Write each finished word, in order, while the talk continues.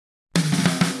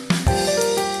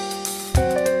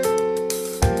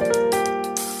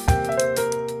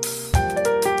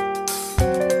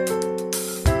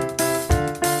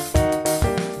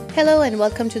and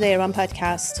welcome to the Iran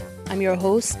podcast. I'm your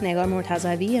host, Negar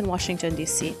Mortazavi in Washington,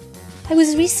 D.C. I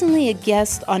was recently a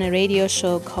guest on a radio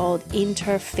show called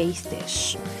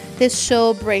Interfaith-ish. This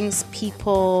show brings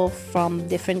people from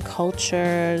different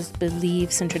cultures,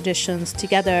 beliefs, and traditions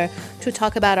together to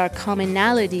talk about our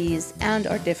commonalities and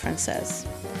our differences.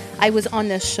 I was on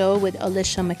the show with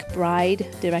Alicia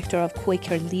McBride, Director of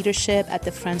Quaker Leadership at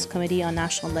the Friends Committee on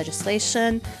National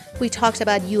Legislation. We talked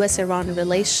about U.S.-Iran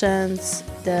relations,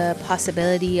 the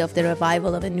possibility of the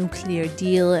revival of a nuclear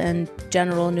deal and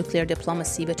general nuclear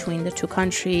diplomacy between the two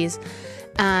countries,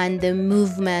 and the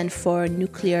movement for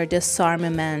nuclear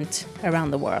disarmament around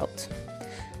the world.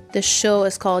 The show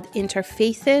is called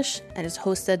Interfaith-ish and is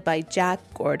hosted by Jack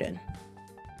Gordon.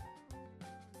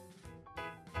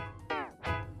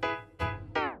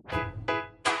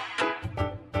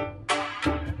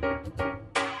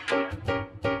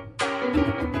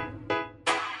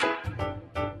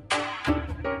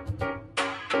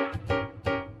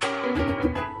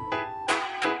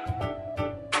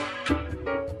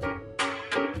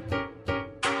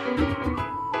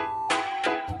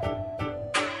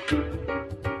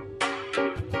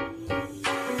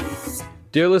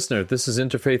 Dear listener, this is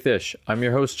Interfaith-ish. I'm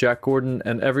your host, Jack Gordon,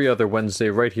 and every other Wednesday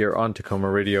right here on Tacoma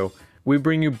Radio, we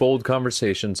bring you bold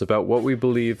conversations about what we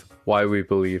believe, why we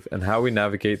believe, and how we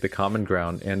navigate the common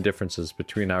ground and differences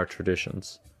between our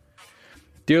traditions.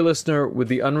 Dear listener, with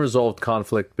the unresolved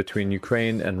conflict between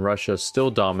Ukraine and Russia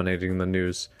still dominating the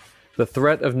news, the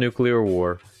threat of nuclear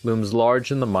war looms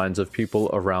large in the minds of people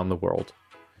around the world.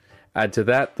 Add to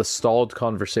that the stalled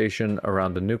conversation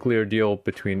around a nuclear deal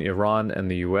between Iran and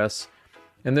the US,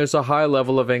 and there's a high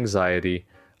level of anxiety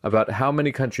about how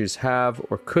many countries have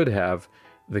or could have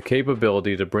the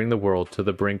capability to bring the world to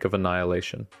the brink of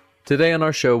annihilation. Today on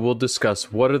our show, we'll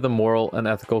discuss what are the moral and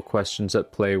ethical questions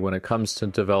at play when it comes to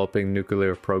developing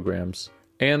nuclear programs,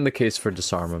 and the case for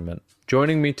disarmament.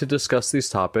 Joining me to discuss these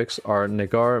topics are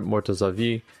Negar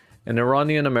Mortazavi, an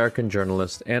Iranian-American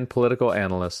journalist and political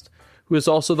analyst, who is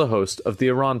also the host of the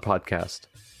Iran podcast,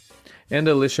 and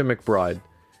Alicia McBride,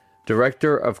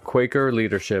 Director of Quaker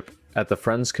Leadership at the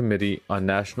Friends Committee on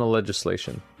National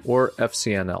Legislation, or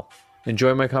FCNL.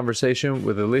 Enjoy my conversation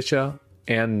with Alicia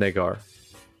and Negar.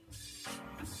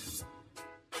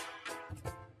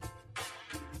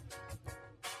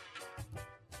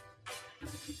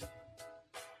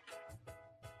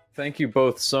 Thank you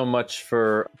both so much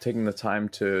for taking the time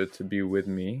to be with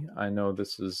me. I know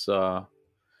this is a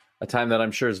time that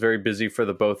I'm sure is very busy for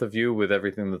the both of you with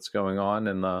everything that's going on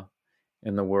in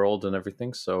the world and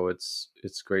everything. So it's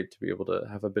great to be able to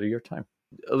have a bit of your time.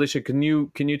 Alicia, can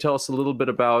you tell us a little bit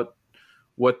about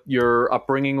what your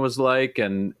upbringing was like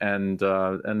and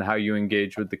how you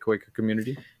engage with the Quaker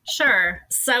community? Sure.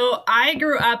 So I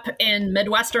grew up in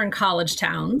Midwestern college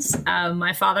towns.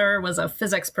 My father was a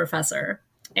physics professor,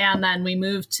 and then we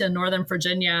moved to Northern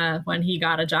Virginia when he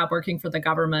got a job working for the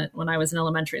government when I was in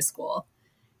elementary school.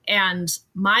 And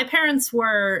my parents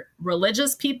were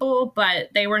religious people, but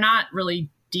they were not really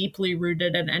deeply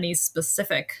rooted in any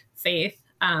specific faith.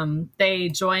 They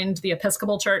joined the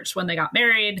Episcopal Church when they got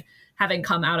married, having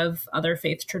come out of other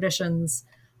faith traditions.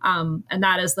 And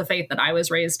that is the faith that I was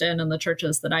raised in and the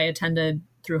churches that I attended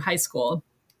through high school.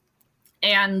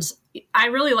 And I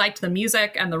really liked the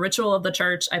music and the ritual of the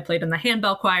church. I played in the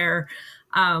handbell choir.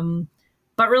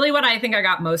 But really what I think I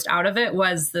got most out of it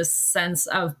was this sense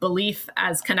of belief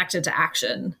as connected to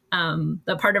action.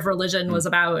 The part of religion was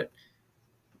about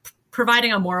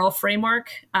providing a moral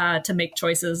framework to make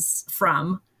choices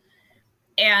from.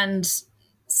 And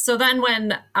so then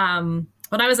when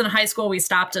I was in high school, we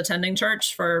stopped attending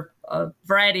church for a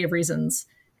variety of reasons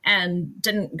and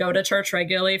didn't go to church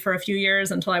regularly for a few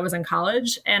years until I was in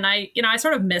college. And I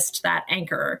sort of missed that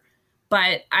anchor.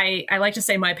 But I like to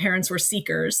say my parents were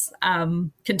seekers,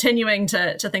 continuing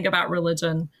to think about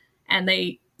religion. And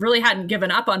they really hadn't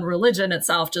given up on religion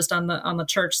itself, just on the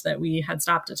church that we had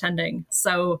stopped attending.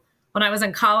 So when I was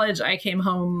in college, I came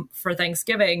home for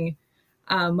Thanksgiving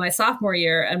my sophomore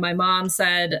year, and my mom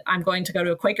said, "I'm going to go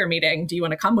to a Quaker meeting. Do you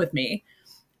want to come with me?"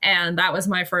 And that was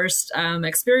my first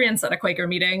experience at a Quaker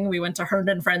meeting. We went to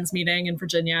Herndon Friends meeting in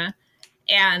Virginia.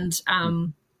 And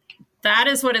that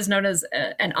is what is known as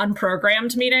an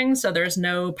unprogrammed meeting. So there's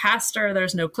no pastor,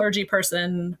 there's no clergy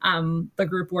person. The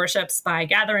group worships by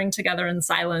gathering together in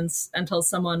silence until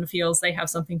someone feels they have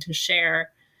something to share.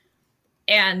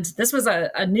 And this was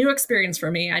a new experience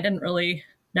for me. I didn't really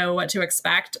know what to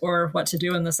expect or what to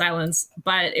do in the silence,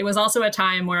 but it was also a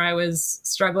time where I was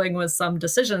struggling with some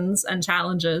decisions and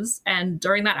challenges. And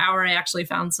during that hour, I actually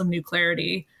found some new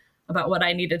clarity about what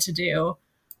I needed to do.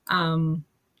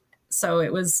 So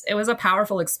it was a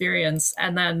powerful experience.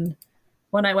 And then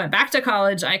when I went back to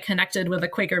college, I connected with a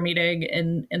Quaker meeting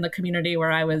in the community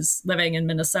where I was living in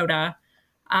Minnesota.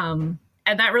 And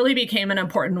that really became an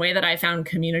important way that I found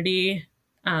community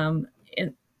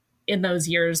in those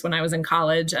years when I was in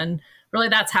college. And really,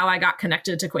 that's how I got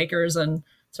connected to Quakers and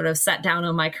sort of set down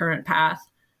on my current path.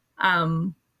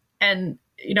 And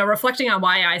reflecting on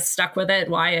why I stuck with it,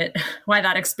 why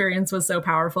that experience was so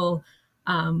powerful.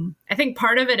 I think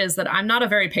part of it is that I'm not a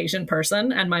very patient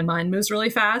person, and my mind moves really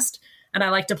fast, and I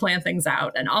like to plan things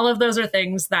out. And all of those are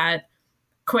things that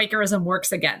Quakerism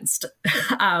works against.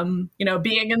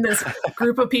 Being in this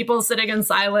group of people sitting in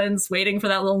silence, waiting for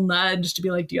that little nudge to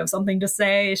be like, do you have something to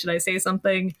say? Should I say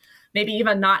something? Maybe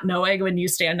even not knowing when you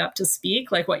stand up to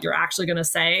speak, like what you're actually going to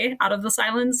say out of the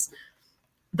silence.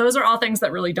 Those are all things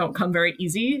that really don't come very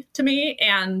easy to me.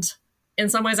 And in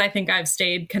some ways, I think I've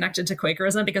stayed connected to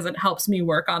Quakerism because it helps me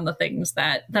work on the things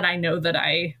that I know that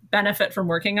I benefit from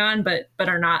working on, but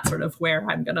are not sort of where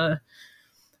I'm going to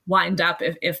wind up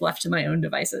if left to my own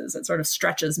devices. It sort of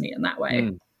stretches me in that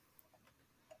way.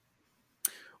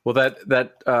 Well,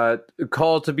 that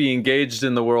call to be engaged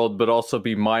in the world, but also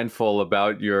be mindful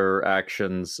about your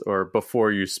actions or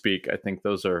before you speak. I think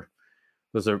those are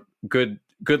good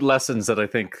lessons that I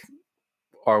think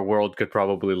our world could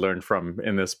probably learn from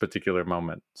in this particular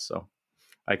moment. So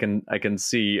I can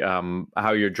see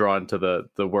how you're drawn to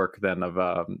the work then of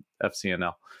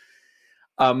FCNL.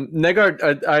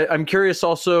 Negar, I'm curious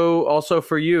also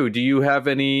for you. Do you have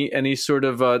any sort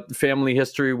of family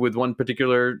history with one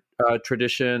particular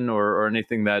tradition or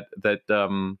anything that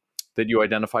you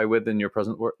identify with in your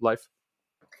present life?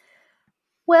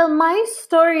 Well, my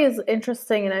story is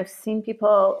interesting, and I've seen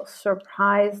people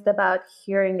surprised about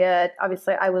hearing it.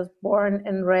 Obviously, I was born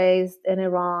and raised in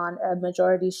Iran, a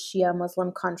majority Shia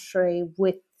Muslim country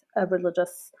with a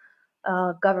religious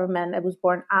government. I was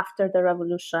born after the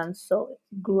revolution, so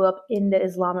grew up in the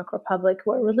Islamic Republic,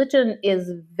 where religion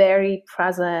is very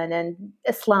present, and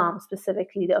Islam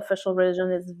specifically, the official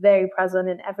religion, is very present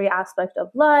in every aspect of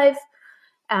life.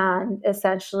 And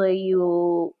essentially,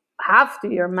 you're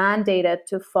mandated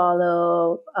to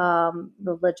follow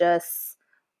religious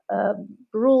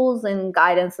rules and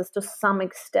guidances to some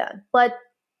extent. But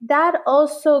that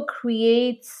also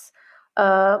creates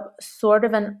sort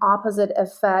of an opposite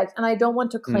effect. And I don't want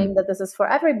to claim that this is for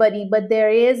everybody, but there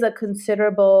is a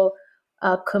considerable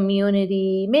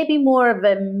community, maybe more of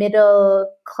a middle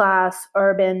class,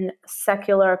 urban,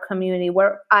 secular community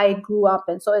where I grew up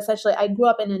in. So essentially, I grew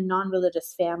up in a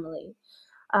non-religious family,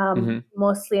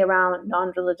 mostly around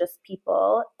non-religious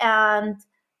people. And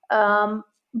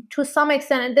to some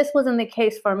extent, and this wasn't the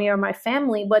case for me or my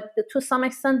family, but to some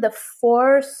extent, the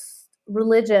forced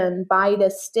religion by the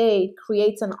state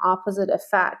creates an opposite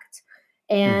effect.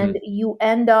 And you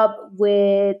end up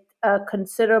with a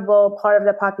considerable part of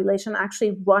the population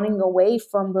actually running away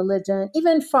from religion,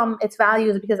 even from its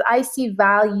values, because I see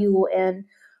value in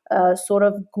sort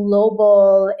of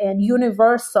global and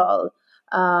universal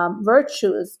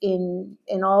virtues in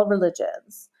all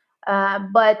religions.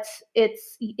 But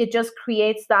it just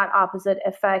creates that opposite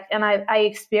effect. And I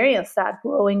experienced that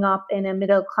growing up in a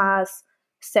middle class,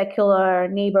 secular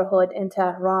neighborhood in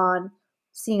Tehran,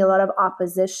 seeing a lot of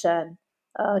opposition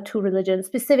to religion,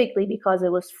 specifically because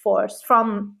it was forced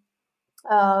from,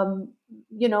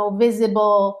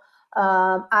 visible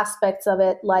aspects of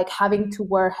it, like having to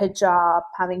wear hijab,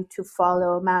 having to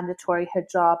follow mandatory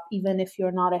hijab, even if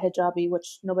you're not a hijabi,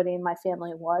 which nobody in my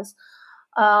family was,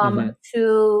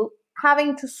 to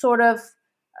having to sort of,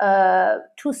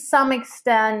 to some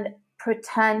extent,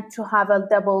 pretend to have a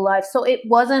double life. So it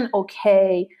wasn't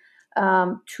okay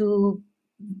to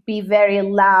be very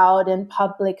loud in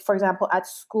public, for example, at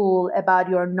school, about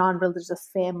your non-religious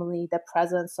family, the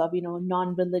presence of,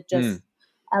 non-religious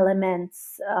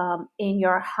elements in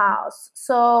your house.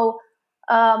 So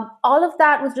all of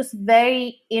that was just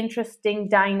very interesting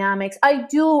dynamics. I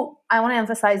want to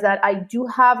emphasize that I do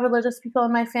have religious people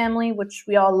in my family, which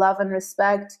we all love and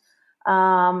respect.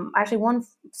 Actually, one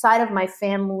side of my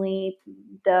family,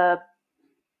 the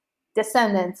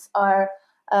descendants are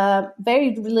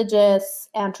very religious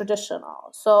and traditional.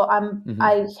 So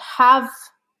I have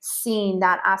seen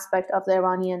that aspect of the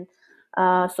Iranian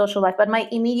social life. But my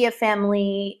immediate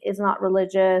family is not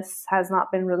religious, has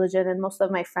not been religious, and most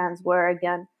of my friends were,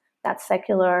 again, that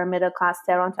secular middle-class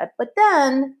Tehran type. But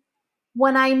then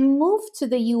when I moved to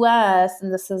the U.S.,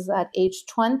 and this is at age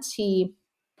 20,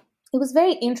 it was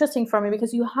very interesting for me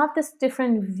because you have this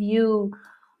different view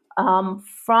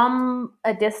from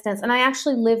a distance. And I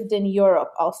actually lived in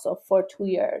Europe also for 2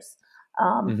 years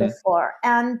before.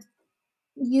 And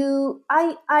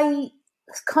I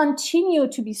continue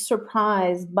to be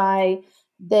surprised by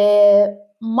the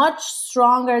much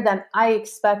stronger than I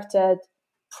expected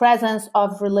presence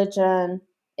of religion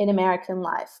in American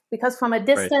life. Because from a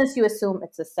distance, you assume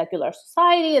it's a secular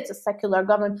society, it's a secular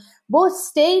government, both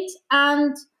state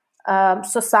and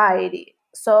society.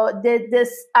 So this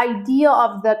idea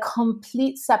of the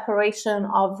complete separation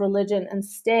of religion and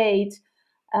state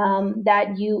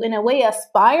that you, in a way,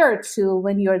 aspire to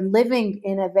when you're living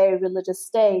in a very religious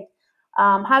state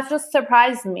has just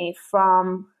surprised me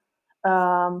from,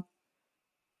 I've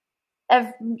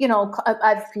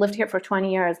lived here for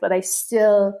 20 years, but I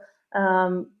still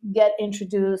get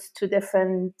introduced to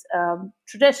different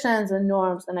traditions and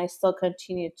norms, and I still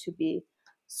continue to be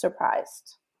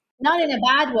surprised. Not in a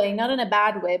bad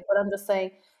way, but I'm just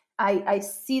saying I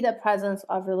see the presence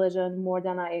of religion more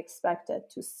than I expected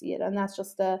to see it. And that's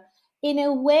just in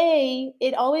a way,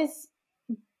 it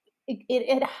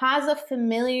has a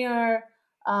familiar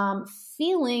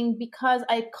feeling, because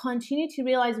I continue to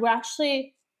realize we're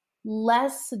actually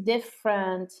less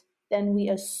different than we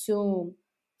assume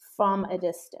from a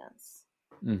distance.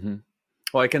 Mm-hmm.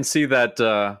 Well, I can see that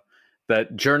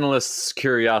that journalist's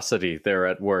curiosity there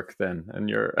at work then, and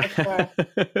you're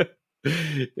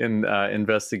in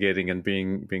investigating and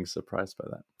being surprised by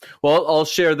that. Well, I'll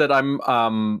share that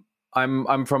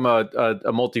I'm from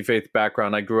a multi-faith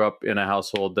background. I grew up in a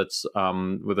household that's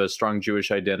with a strong Jewish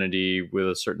identity, with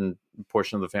a certain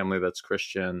portion of the family that's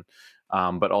Christian,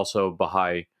 but also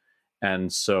Baha'i.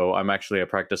 And so I'm actually a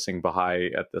practicing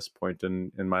Baha'i at this point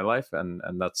in my life, and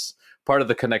that's part of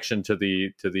the connection to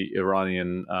the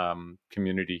Iranian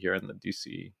community here in the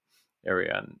DC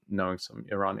area, and knowing some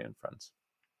Iranian friends.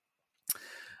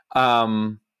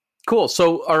 Cool.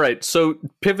 So, all right. So,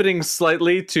 pivoting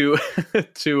slightly to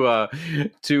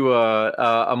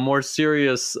a more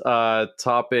serious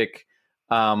topic.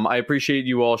 I appreciate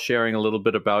you all sharing a little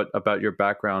bit about your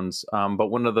backgrounds. But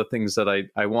one of the things that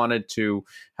I wanted to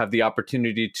have the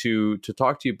opportunity to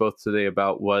talk to you both today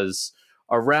about was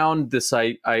around this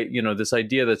this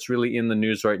idea that's really in the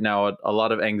news right now, a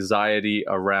lot of anxiety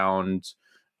around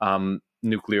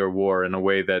nuclear war in a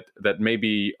way that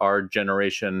maybe our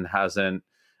generation hasn't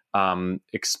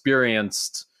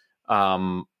experienced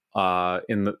in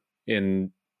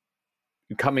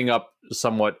coming up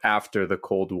somewhat after the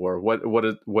Cold War. What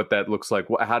that looks like.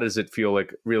 How does it feel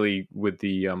like really with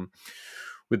the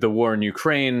war in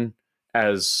Ukraine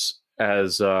as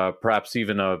perhaps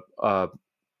even a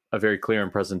very clear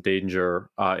and present danger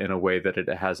in a way that it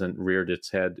hasn't reared its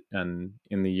head in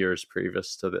the years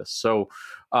previous to this. So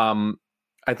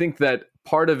I think that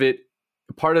part of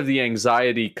the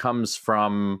anxiety comes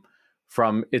from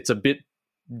it's a bit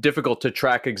difficult to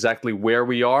track exactly where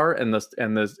we are, and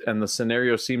the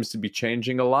scenario seems to be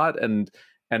changing a lot, and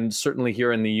certainly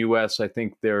here in the US, I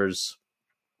think there's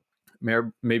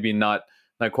maybe not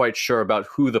quite sure about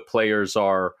who the players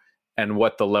are and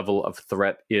what the level of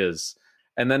threat is.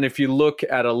 And then if you look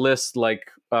at a list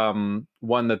like one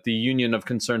that the Union of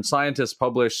Concerned Scientists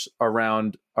published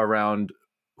around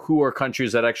who are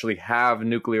countries that actually have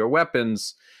nuclear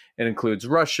weapons, it includes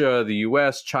Russia, the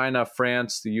US, China,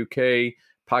 France, the UK,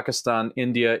 Pakistan,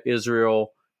 India,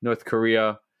 Israel, North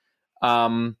Korea.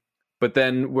 But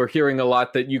then we're hearing a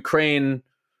lot that Ukraine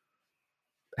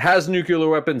had nuclear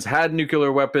weapons,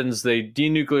 they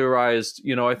denuclearized.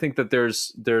 I think that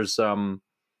there's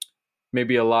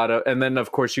maybe a lot of, and then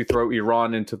of course you throw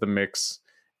Iran into the mix,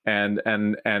 and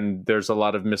there's a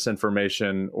lot of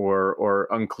misinformation or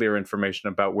unclear information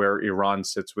about where Iran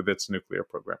sits with its nuclear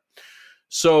program.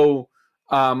 So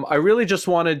I really just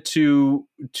wanted to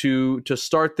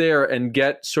start there and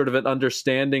get sort of an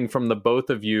understanding from the both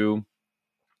of you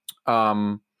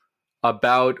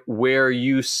about where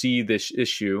you see this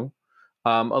issue.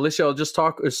 Alicia, I'll just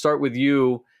start with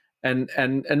you and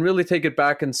really take it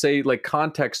back and say, like,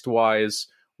 context wise,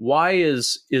 why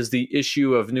is the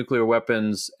issue of nuclear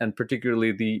weapons, and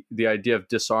particularly the idea of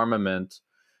disarmament,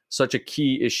 such a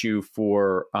key issue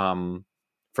for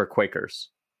Quakers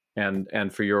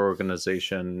and for your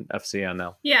organization,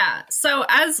 FCNL? Yeah. So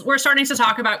as we're starting to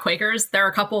talk about Quakers, there are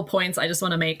a couple of points I just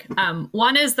want to make.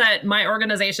 One is that my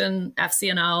organization,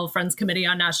 FCNL, Friends Committee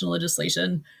on National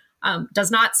Legislation, does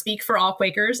not speak for all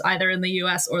Quakers, either in the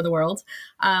US or the world.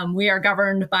 We are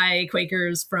governed by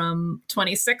Quakers from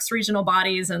 26 regional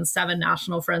bodies and 7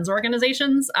 national Friends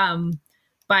organizations.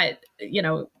 But,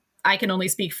 I can only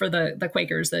speak for the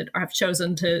Quakers that have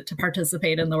chosen to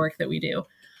participate in the work that we do.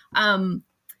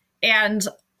 And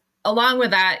along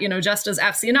with that, just as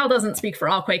FCNL doesn't speak for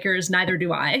all Quakers, neither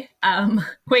do I.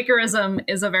 Quakerism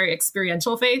is a very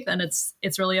experiential faith, and it's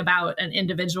really about an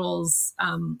individual's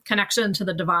connection to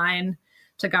the divine,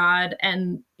 to God.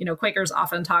 And, Quakers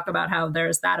often talk about how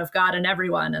there's that of God in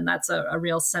everyone, and that's a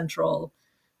real central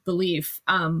belief.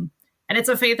 And it's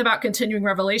a faith about continuing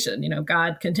revelation.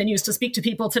 God continues to speak to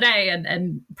people today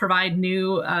and provide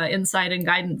new insight and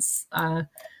guidance.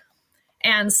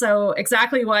 And so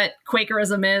exactly what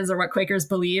Quakerism is, or what Quakers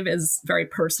believe, is very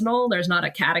personal. There's not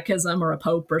a catechism or a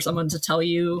pope or someone to tell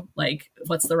you like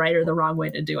what's the right or the wrong way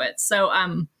to do it. So,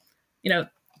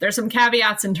 there's some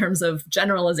caveats in terms of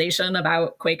generalization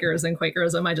about Quakers and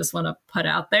Quakerism I just want to put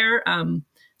out there,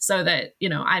 so that,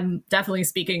 I'm definitely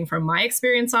speaking from my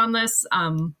experience on this,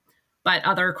 but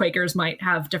other Quakers might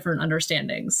have different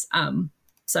understandings.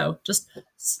 So just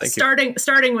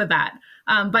starting with that.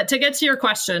 But to get to your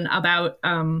question about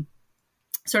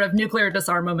sort of nuclear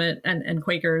disarmament and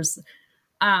Quakers,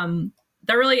 there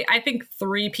are really, I think,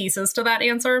 three pieces to that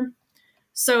answer.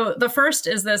 So the first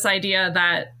is this idea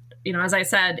that, as I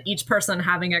said, each person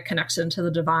having a connection to the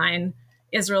divine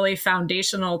is really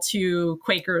foundational to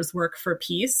Quakers' work for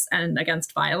peace and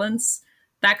against violence.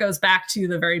 That goes back to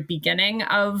the very beginning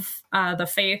of the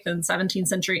faith in 17th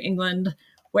century England,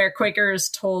 where Quakers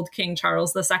told King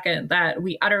Charles II that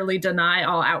we utterly deny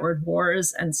all outward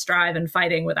wars and strive in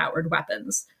fighting with outward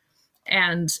weapons.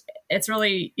 And it's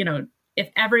really, if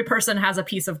every person has a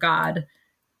piece of God,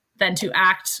 then to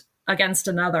act against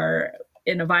another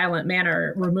in a violent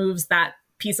manner removes that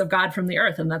piece of God from the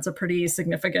earth. And that's a pretty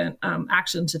significant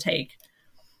action to take.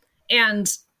 And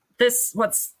this,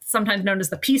 what's sometimes known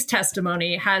as the peace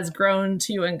testimony, has grown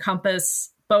to encompass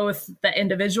both the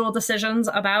individual decisions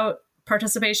about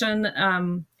participation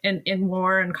in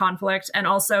war and conflict, and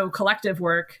also collective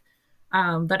work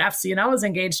that FCNL is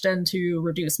engaged in to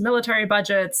reduce military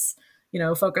budgets,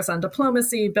 focus on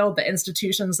diplomacy, build the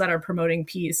institutions that are promoting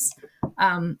peace.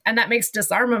 And that makes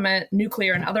disarmament,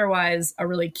 nuclear and otherwise, a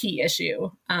really key issue.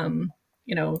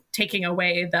 Taking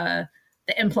away the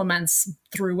implements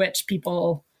through which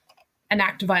people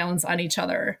enact violence on each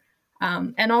other.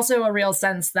 And also a real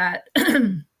sense that,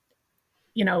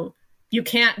 you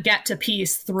can't get to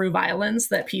peace through violence,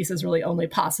 that peace is really only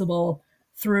possible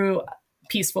through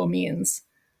peaceful means.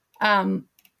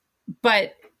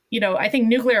 But, I think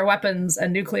nuclear weapons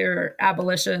and nuclear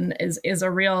abolition is a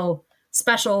real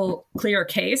special, clear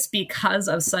case because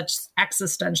of such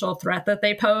existential threat that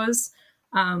they pose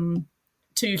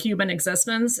to human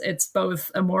existence. It's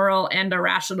both immoral and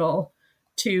irrational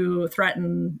to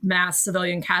threaten mass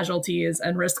civilian casualties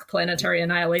and risk planetary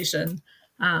annihilation.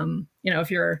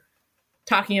 If you're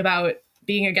talking about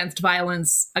being against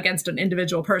violence against an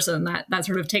individual person, that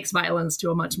sort of takes violence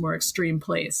to a much more extreme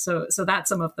place. So that's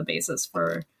some of the basis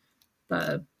for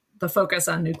the focus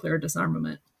on nuclear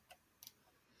disarmament.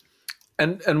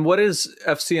 And what is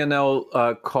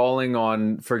FCNL calling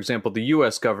on, for example, the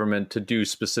U.S. government to do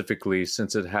specifically,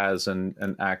 since it has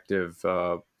an active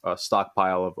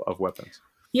stockpile of weapons?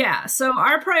 Yeah, so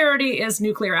our priority is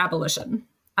nuclear abolition.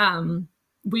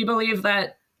 We believe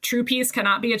that true peace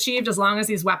cannot be achieved as long as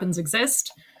these weapons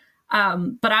exist.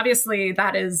 But obviously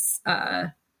that is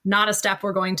not a step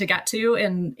we're going to get to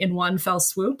in one fell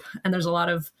swoop. And there's a lot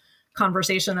of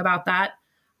conversation about that.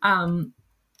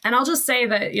 And I'll just say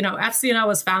that, FCNL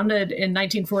was founded in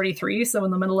 1943, so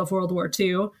in the middle of World War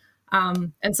II.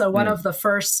 And so one of the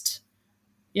first,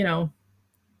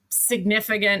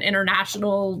 significant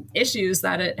international issues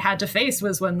that it had to face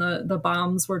was when the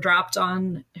bombs were dropped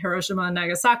on Hiroshima and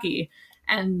Nagasaki.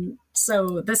 And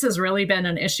so this has really been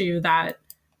an issue that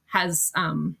has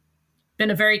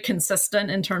been a very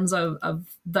consistent in terms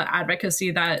of the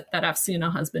advocacy that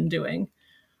FCNL has been doing.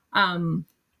 And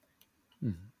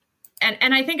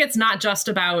I think it's not just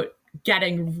about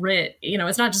getting rid,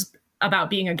 it's not just about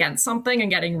being against something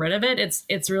and getting rid of it.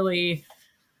 It's really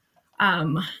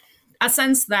a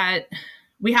sense that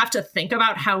we have to think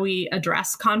about how we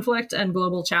address conflict and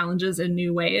global challenges in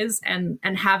new ways, and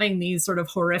having these sort of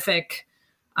horrific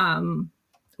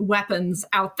weapons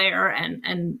out there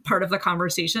and part of the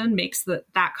conversation makes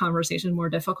that conversation more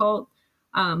difficult.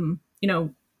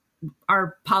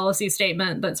 Our policy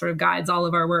statement that sort of guides all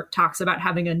of our work talks about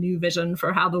having a new vision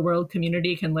for how the world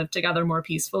community can live together more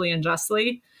peacefully and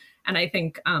justly. And I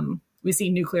think we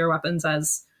see nuclear weapons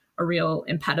as a real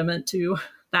impediment to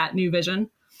that new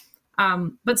vision.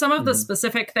 But some of the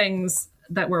specific things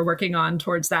that we're working on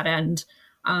towards that end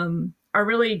are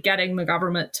really getting the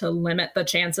government to limit the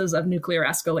chances of nuclear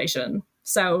escalation.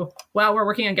 So while we're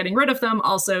working on getting rid of them,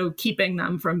 also keeping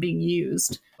them from being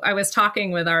used. I was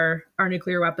talking with our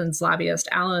nuclear weapons lobbyist,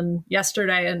 Alan,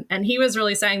 yesterday, and he was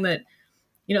really saying that,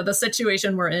 the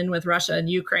situation we're in with Russia and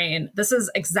Ukraine, this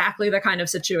is exactly the kind of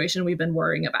situation we've been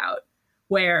worrying about,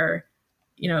 where,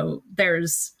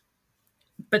 there's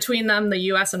between them, the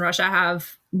US and Russia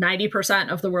have 90%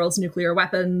 of the world's nuclear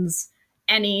weapons.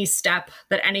 Any step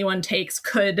that anyone takes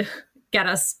could get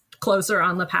us closer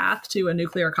on the path to a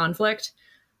nuclear conflict.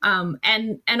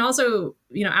 And also,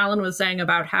 Alan was saying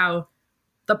about how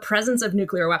the presence of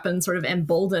nuclear weapons sort of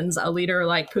emboldens a leader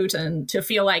like Putin to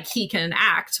feel like he can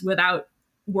act without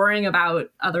worrying about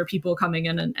other people coming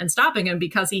in and stopping him,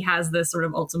 because he has this sort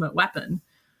of ultimate weapon.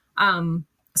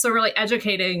 So really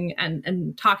educating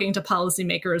and talking to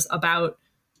policymakers about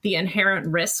the inherent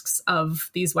risks of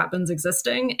these weapons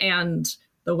existing and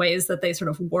the ways that they sort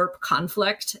of warp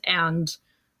conflict and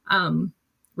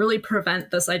really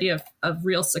prevent this idea of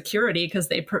real security, because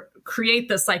they create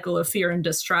this cycle of fear and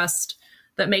distrust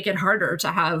that make it harder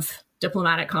to have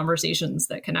diplomatic conversations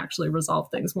that can actually resolve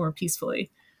things more peacefully.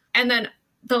 And then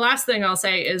the last thing I'll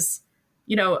say is,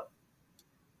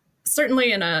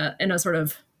 certainly in a sort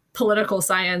of political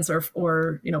science or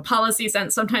policy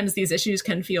sense, sometimes these issues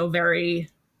can feel very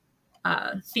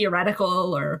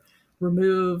theoretical or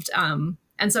removed. And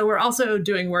so we're also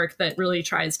doing work that really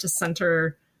tries to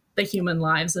center the human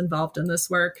lives involved in this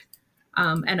work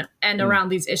and around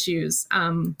these issues.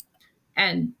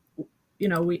 And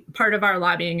part of our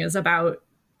lobbying is about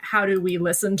how do we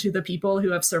listen to the people who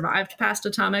have survived past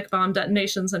atomic bomb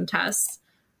detonations and tests,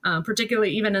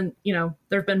 particularly even in,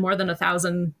 there have been more than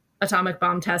 1,000 atomic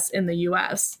bomb tests in the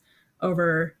US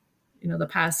over, the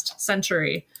past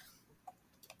century,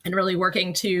 and really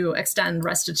working to extend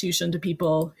restitution to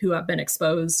people who have been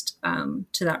exposed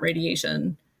to that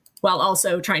radiation, while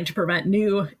also trying to prevent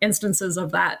new instances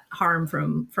of that harm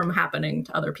from happening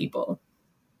to other people.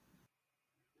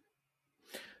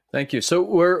 Thank you. So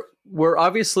we're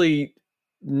obviously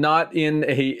not in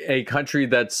a country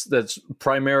that's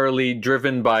primarily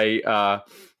driven by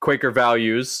Quaker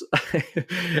values,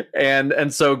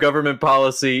 and so government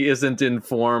policy isn't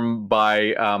informed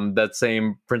by that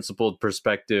same principled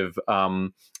perspective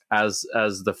as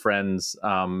the Friends,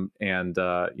 and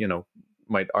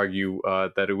might argue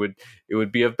that it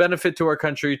would be of benefit to our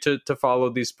country to follow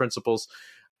these principles.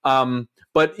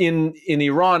 But in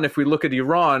Iran, if we look at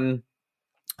Iran,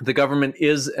 the government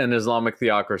is an Islamic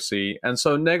theocracy. And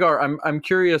so, Negar, I'm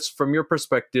curious, from your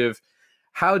perspective,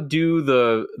 how do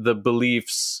the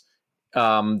beliefs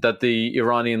that the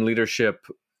Iranian leadership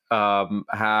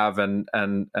have and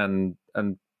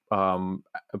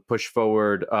push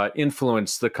forward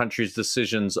influence the country's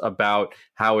decisions about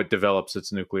how it develops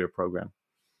its nuclear program,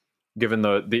 given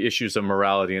the issues of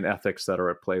morality and ethics that are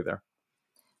at play there?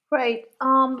 Right.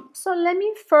 So let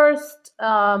me first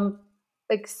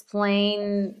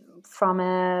explain from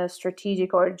a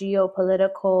strategic or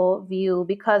geopolitical view,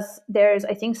 because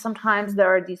I think sometimes there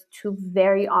are these two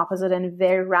very opposite and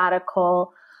very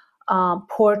radical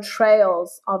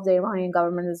portrayals of the Iranian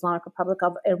government, Islamic Republic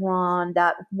of Iran,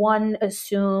 that one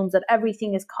assumes that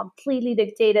everything is completely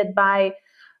dictated by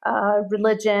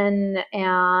religion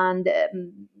and,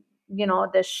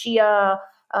 the Shia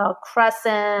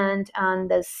crescent and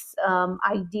this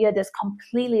idea, this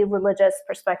completely religious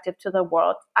perspective to the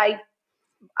world.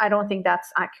 I don't think that's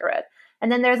accurate.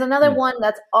 And then there's another one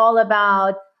that's all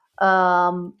about,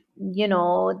 the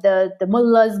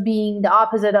mullahs being the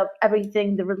opposite of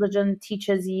everything the religion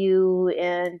teaches you,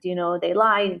 and, they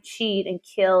lie and cheat and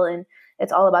kill, and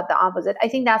it's all about the opposite. I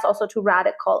think that's also too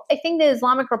radical. I think the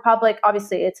Islamic Republic,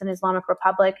 obviously it's an Islamic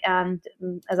Republic, and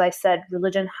as I said,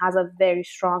 religion has a very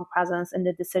strong presence in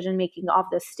the decision-making of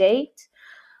the state,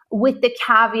 with the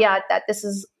caveat that this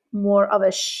is more of a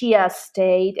Shia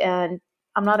state, and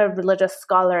I'm not a religious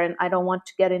scholar, and I don't want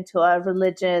to get into a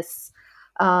religious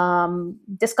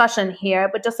discussion here,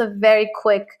 but just a very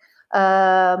quick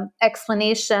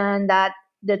explanation that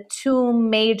the two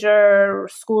major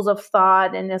schools of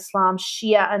thought in Islam,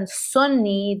 Shia and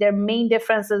Sunni, their main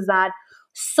difference is that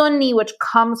Sunni, which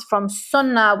comes from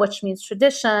Sunnah, which means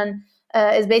tradition,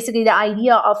 is basically the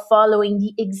idea of following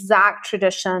the exact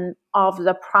tradition of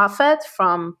the Prophet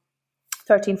from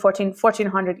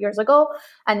 1400 years ago.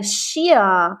 And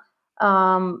Shia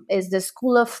is the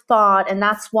school of thought, and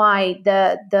that's why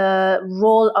the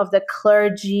role of the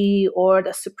clergy or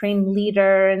the supreme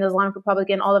leader in the Islamic Republic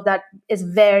and all of that is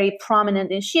very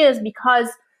prominent in Shias, because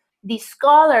these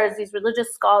scholars, these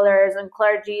religious scholars and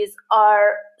clergies,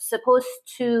 are supposed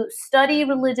to study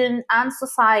religion and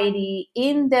society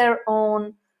in their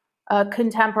own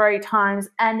contemporary times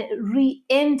and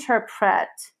reinterpret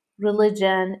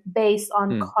religion based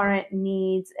on current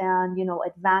needs and,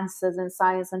 advances in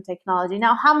science and technology.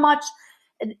 Now, how much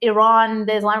Iran,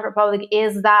 the Islamic Republic,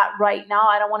 is that right now?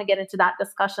 I don't want to get into that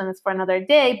discussion. It's for another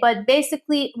day. But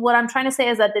basically, what I'm trying to say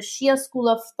is that the Shia school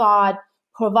of thought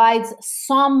provides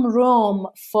some room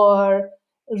for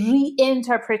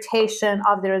reinterpretation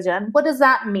of the religion. What does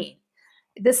that mean?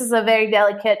 This is a very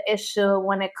delicate issue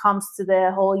when it comes to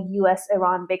the whole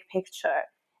US-Iran big picture,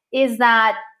 is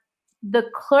that the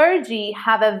clergy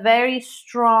have a very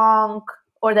strong,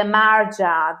 or the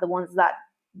marja, the ones that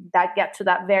get to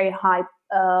that very high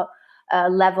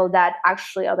level that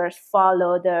actually others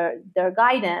follow their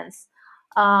guidance,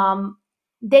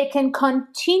 they can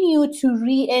continue to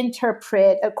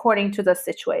reinterpret according to the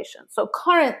situation. So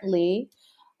currently,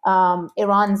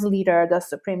 Iran's leader, the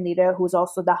supreme leader, who's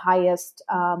also the highest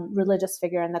religious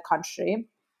figure in the country,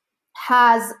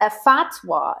 has a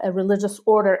fatwa, a religious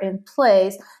order in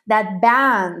place that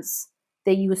bans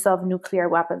the use of nuclear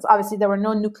weapons. Obviously, there were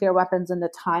no nuclear weapons in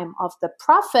the time of the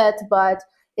Prophet, but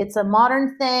it's a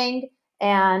modern thing.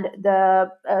 And the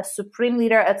supreme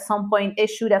leader at some point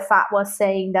issued a fatwa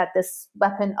saying that this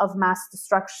weapon of mass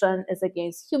destruction is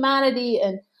against humanity,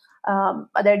 and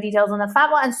other details on the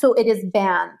fatwa. And so it is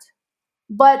banned.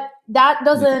 But that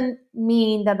doesn't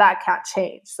mean that can't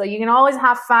change. So you can always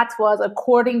have fatwas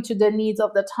according to the needs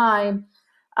of the time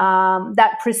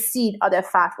that precede other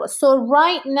fatwas. So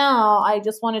right now, I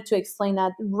just wanted to explain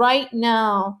that right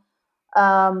now,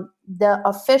 the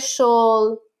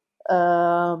official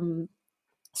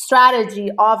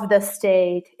strategy of the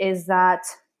state is that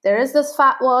there is this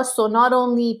fatwa. So not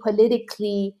only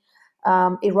politically,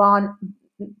 factually,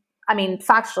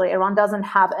 Iran doesn't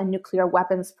have a nuclear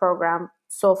weapons program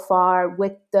so far,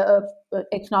 with the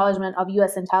acknowledgement of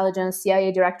U.S. intelligence.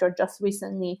 CIA director just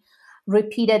recently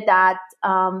repeated that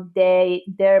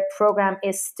their program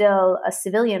is still a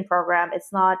civilian program.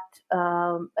 It's not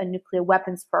a nuclear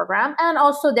weapons program. And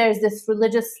also there's this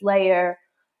religious layer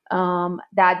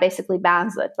that basically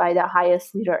bans it by the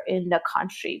highest leader in the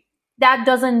country. That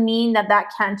doesn't mean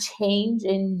that can change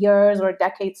in years or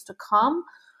decades to come.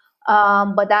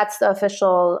 But that's the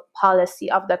official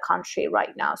policy of the country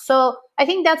right now. So I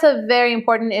think that's a very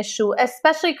important issue,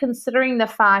 especially considering the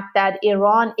fact that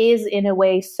Iran is in a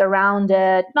way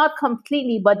surrounded, not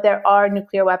completely, but there are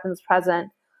nuclear weapons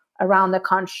present around the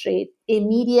country.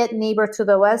 Immediate neighbor to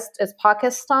the west is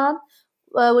Pakistan,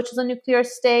 which is a nuclear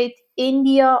state.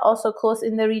 India, also close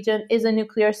in the region, is a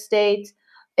nuclear state.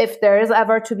 If there is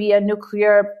ever to be a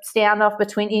nuclear standoff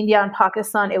between India and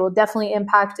Pakistan, it will definitely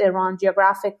impact Iran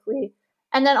geographically.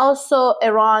 And then also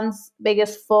Iran's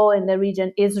biggest foe in the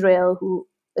region, Israel, who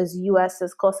is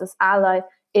US's closest ally,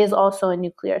 is also a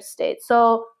nuclear state.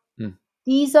 So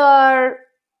these are,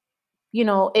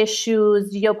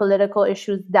 issues, geopolitical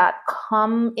issues that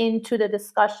come into the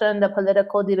discussion, the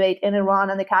political debate in Iran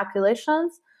and the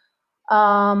calculations.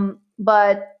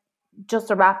 But just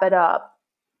to wrap it up,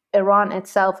 Iran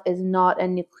itself does not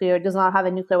have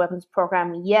a nuclear weapons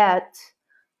program yet.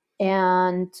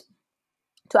 And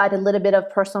to add a little bit of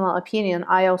personal opinion,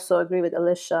 I also agree with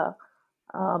Alicia,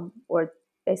 or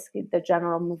basically the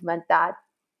general movement, that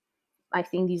I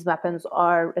think these weapons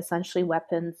are essentially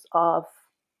weapons of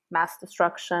mass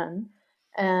destruction.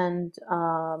 And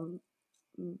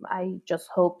I just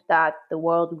hope that the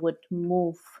world would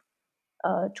move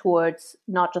towards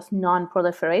not just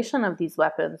non-proliferation of these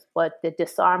weapons, but the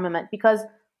disarmament. Because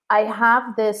I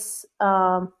have this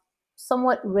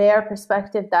somewhat rare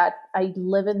perspective that I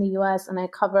live in the US and I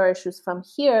cover issues from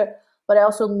here, but I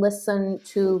also listen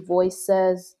to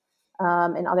voices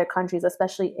in other countries,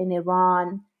 especially in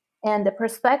Iran. And the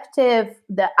perspective,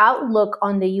 the outlook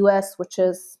on the US, which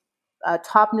is a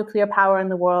top nuclear power in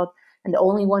the world and the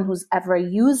only one who's ever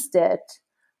used it,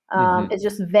 is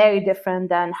just very different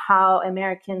than how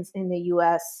Americans in the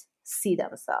U.S. see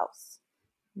themselves.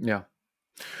 Yeah.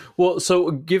 Well,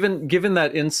 so given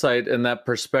that insight and that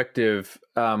perspective,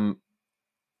 and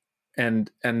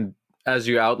as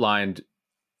you outlined,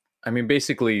 I mean,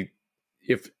 basically,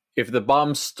 if the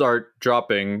bombs start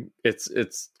dropping,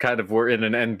 it's kind of, we're in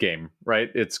an end game, right?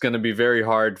 It's going to be very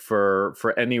hard for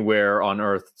anywhere on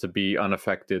Earth to be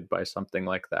unaffected by something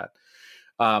like that.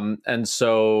 And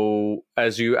so,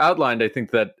 as you outlined, I think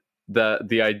that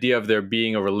the idea of there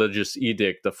being a religious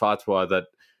edict, the fatwa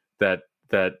that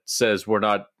says we're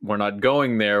not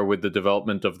going there with the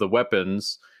development of the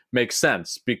weapons, makes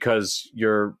sense, because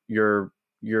you're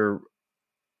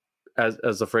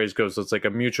as the phrase goes, it's like a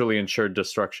mutually insured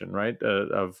destruction, right?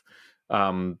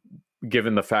 Given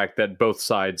the fact that both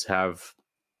sides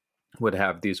would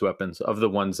have these weapons, of the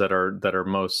ones that are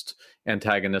most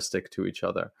antagonistic to each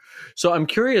other. So I'm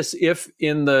curious if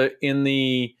in the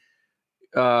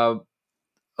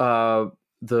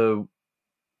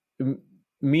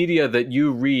media that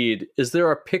you read, is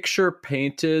there a picture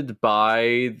painted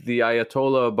by the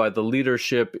Ayatollah, by the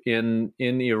leadership in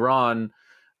Iran,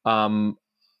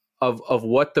 of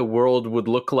what the world would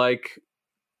look like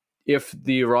if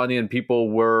the Iranian people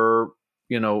were,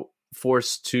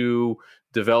 forced to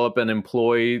develop and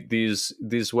employ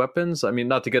these weapons. I mean,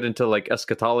 not to get into like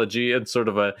eschatology and sort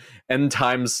of a end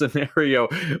times scenario,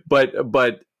 but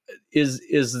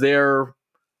is there?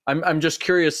 I'm just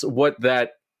curious what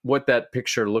that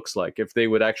picture looks like if they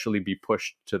would actually be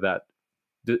pushed to that.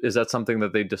 Is that something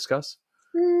that they discuss?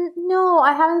 No,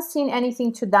 I haven't seen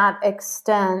anything to that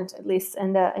extent, at least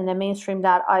in the mainstream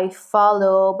that I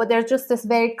follow. But there's just this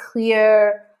very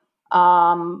clear,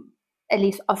 at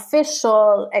least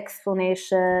official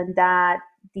explanation that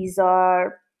these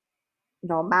are,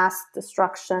 mass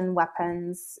destruction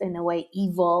weapons, in a way,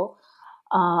 evil,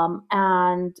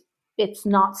 and it's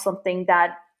not something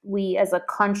that we as a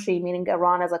country, meaning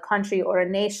Iran as a country or a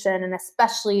nation, and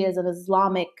especially as an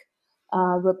Islamic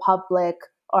republic,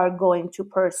 are going to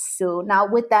pursue. Now,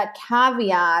 with that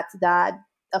caveat that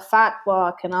a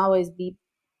fatwa can always be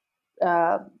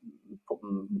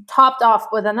topped off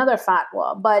with another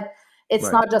fatwa, but it's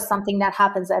Right. not just something that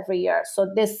happens every year.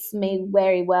 So this may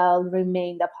very well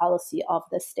remain the policy of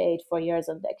the state for years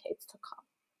and decades to come.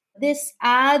 This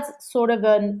adds sort of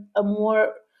an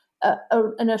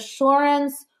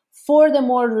assurance for the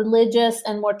more religious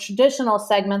and more traditional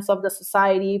segments of the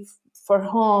society, for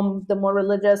whom the more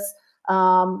religious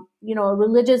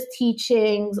religious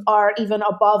teachings are even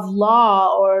above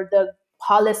law or the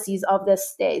policies of the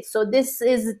state. So this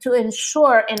is to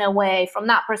ensure, in a way, from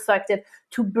that perspective,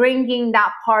 to bringing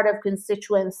that part of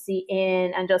constituency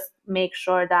in and just make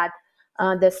sure that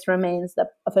this remains the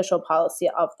official policy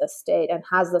of the state and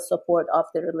has the support of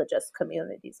the religious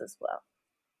communities as well.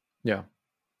 Yeah.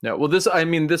 Yeah. Well, this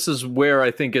is where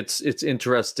I think it's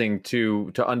interesting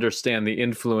to understand the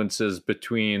influences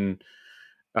between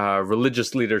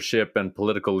religious leadership and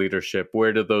political leadership.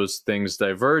 Where do those things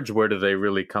diverge? Where do they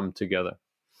really come together?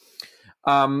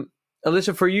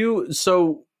 Alicia, for you,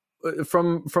 so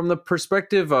from the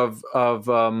perspective of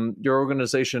your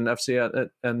organization,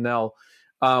 FCNL,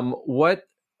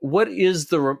 what is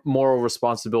the moral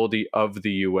responsibility of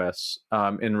the U.S.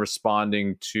 In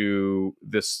responding to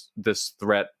this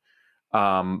threat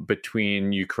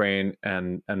between Ukraine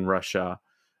and Russia?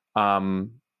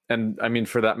 And I mean,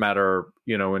 for that matter,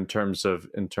 in terms of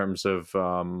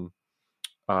the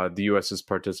U.S.'s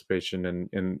participation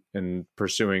in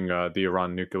pursuing the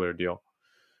Iran nuclear deal,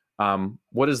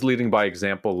 what does leading by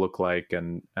example look like,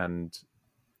 and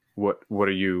what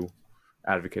are you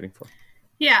advocating for?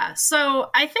 Yeah, so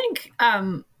I think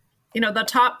the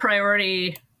top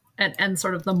priority and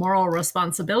sort of the moral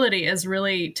responsibility is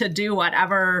really to do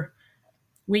whatever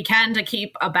we can to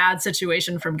keep a bad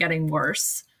situation from getting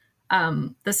worse.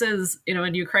 This is,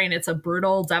 in Ukraine, it's a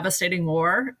brutal, devastating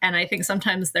war. And I think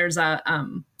sometimes there's a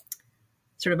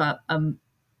sort of a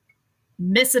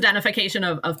misidentification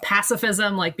of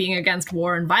pacifism, like being against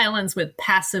war and violence, with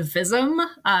passivism,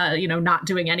 not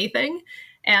doing anything.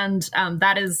 And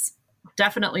that is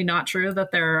definitely not true,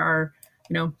 that there are,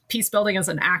 peace building is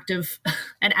an active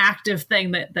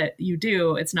thing that you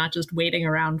do. It's not just waiting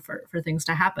around for things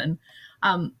to happen.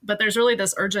 But there's really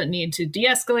this urgent need to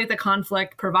de-escalate the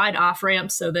conflict, provide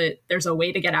off-ramps so that there's a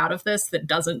way to get out of this that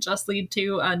doesn't just lead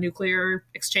to a nuclear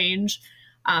exchange,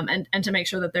 and to make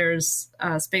sure that there's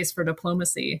space for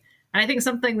diplomacy. And I think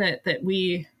something that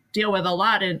we deal with a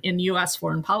lot in U.S.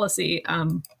 foreign policy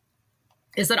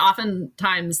is that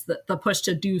oftentimes the push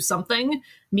to do something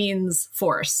means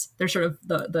force. There's sort of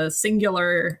the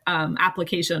singular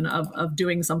application of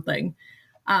doing something.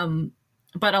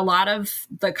 But a lot of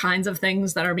the kinds of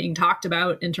things that are being talked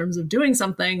about in terms of doing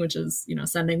something, which is,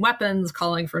 sending weapons,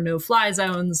 calling for no-fly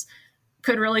zones,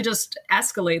 could really just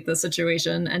escalate the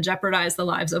situation and jeopardize the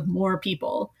lives of more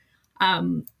people.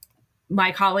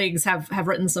 My colleagues have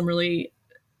written some really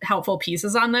helpful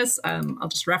pieces on this. I'll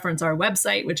just reference our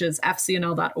website, which is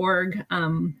fcnl.org,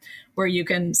 where you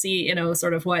can see,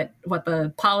 sort of what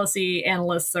the policy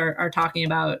analysts are talking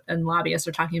about and lobbyists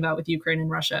are talking about with Ukraine and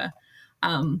Russia.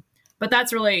 But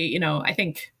that's really, I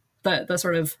think the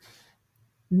sort of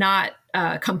not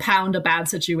compound a bad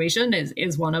situation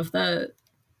is one of the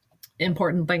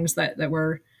important things that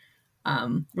we're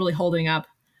really holding up.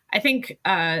 I think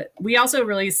we also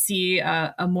really see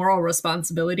a moral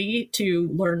responsibility to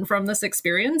learn from this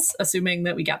experience, assuming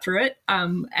that we get through it,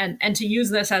 and to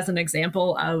use this as an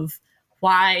example of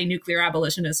why nuclear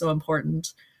abolition is so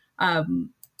important.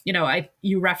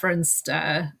 You referenced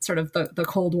sort of the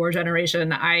Cold War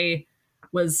generation. I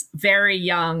was very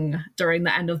young during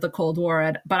the end of the Cold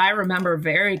War, but I remember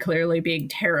very clearly being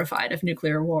terrified of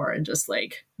nuclear war and just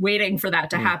like waiting for that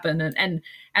to happen. And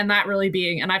that really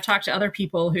being, and I've talked to other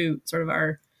people who sort of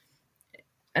are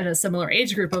at a similar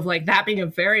age group of like that being a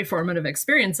very formative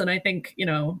experience. And I think, you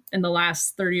know, in the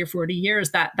last 30 or 40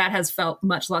 years that has felt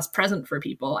much less present for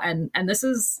people. And this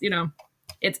is, you know,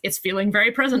 it's feeling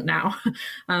very present now.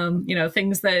 You know,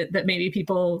 things that maybe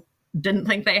people didn't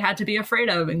think they had to be afraid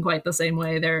of in quite the same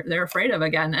way they're afraid of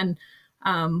again.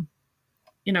 And,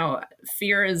 you know,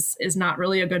 fear is not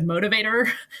really a good motivator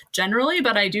generally,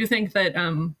 but I do think that,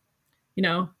 you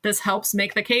know, this helps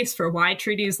make the case for why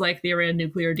treaties like the Iran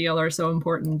nuclear deal are so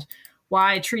important,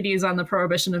 why treaties on the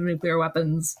prohibition of nuclear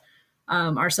weapons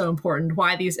are so important,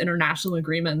 why these international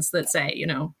agreements that say, you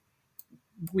know,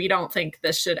 we don't think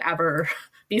this should ever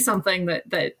be something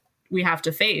that we have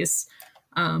to face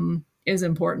is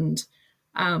important.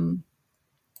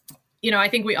 You know, I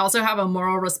think we also have a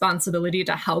moral responsibility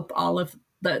to help all of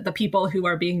the people who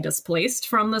are being displaced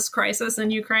from this crisis in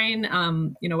Ukraine,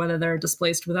 you know, whether they're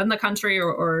displaced within the country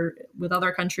or with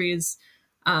other countries,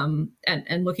 and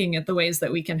looking at the ways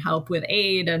that we can help with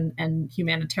aid and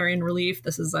humanitarian relief.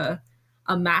 This is a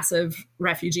massive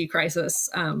refugee crisis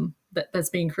that's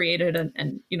being created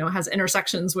and, you know, has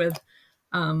intersections with,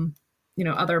 you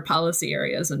know, other policy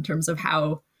areas in terms of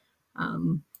how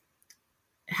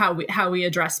we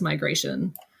address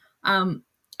migration.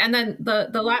 And then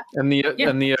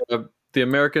the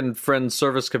American Friends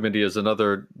Service Committee is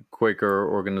another Quaker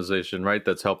organization, right?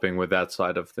 That's helping with that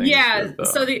side of things. Yeah.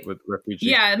 With refugees.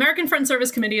 Yeah, American Friends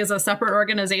Service Committee is a separate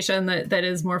organization that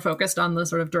is more focused on the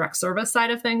sort of direct service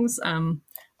side of things.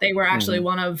 They were actually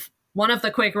one of the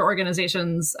Quaker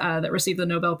organizations that received the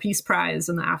Nobel Peace Prize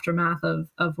in the aftermath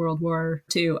of World War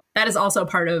II. That is also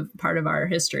part of our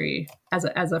history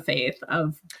as a faith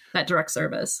of that direct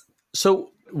service.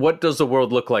 So what does the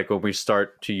world look like when we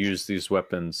start to use these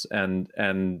weapons,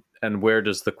 and where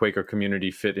does the Quaker community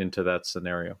fit into that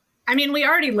scenario? I mean, we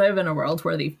already live in a world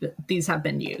where these have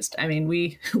been used. I mean,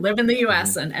 we live in the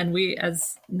U.S. and we,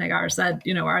 as Negar said,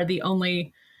 you know, are the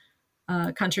only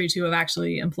country to have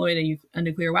actually employed a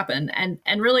nuclear weapon. And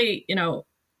really, you know,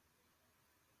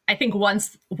 I think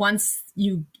once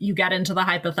you get into the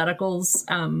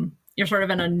hypotheticals, you're sort of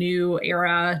in a new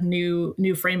era,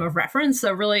 new frame of reference.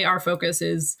 So really our focus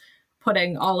is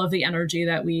putting all of the energy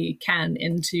that we can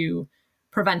into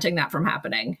preventing that from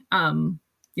happening.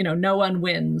 You know, no one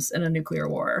wins in a nuclear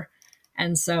war.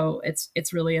 And so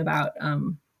it's really about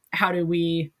how do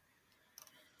we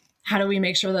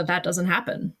make sure that doesn't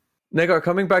happen? Negar,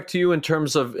 coming back to you in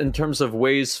terms of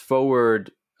ways forward,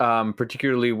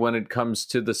 particularly when it comes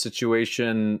to the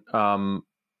situation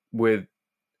with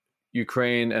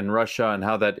Ukraine and Russia and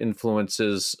how that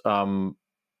influences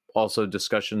also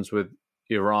discussions with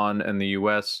Iran and the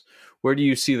US. Where do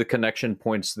you see the connection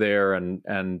points there,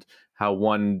 and how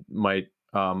one might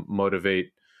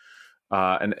motivate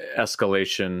an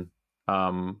escalation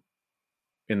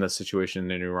in the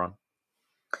situation in Iran?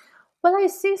 Well, I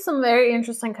see some very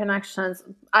interesting connections.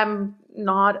 I'm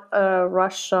not a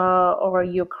Russia or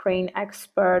Ukraine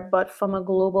expert, but from a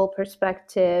global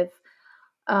perspective,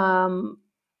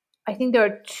 I think there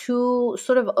are two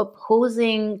sort of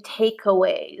opposing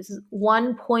takeaways.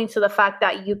 One points to the fact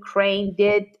that Ukraine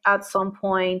did at some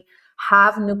point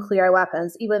have nuclear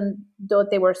weapons, even though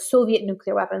they were Soviet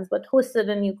nuclear weapons, but hosted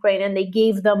in Ukraine, and they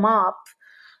gave them up.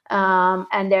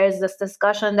 And there's this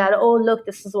discussion that, oh, look,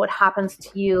 this is what happens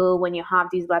to you when you have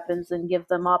these weapons and give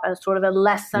them up, and sort of a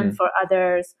lesson for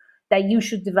others that you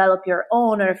should develop your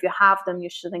own, or if you have them, you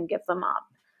shouldn't give them up.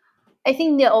 I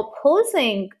think the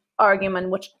opposing argument,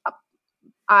 which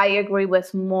I agree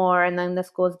with more, and then this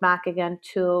goes back again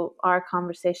to our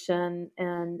conversation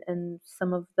and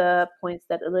some of the points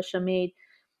that Alicia made,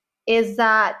 is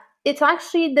that it's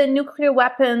actually the nuclear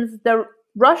weapons,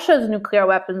 Russia's nuclear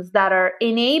weapons, that are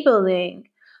enabling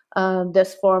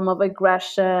this form of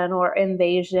aggression or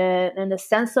invasion, and a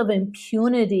sense of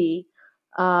impunity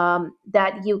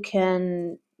that you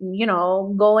can, you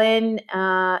know, go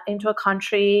into a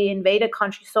country, invade a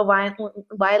country so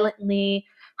violently,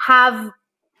 have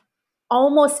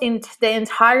almost in the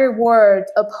entire world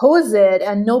oppose it,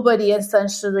 and nobody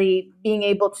essentially being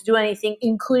able to do anything,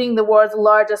 including the world's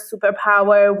largest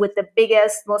superpower with the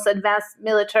biggest, most advanced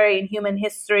military in human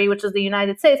history, which is the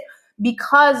United States,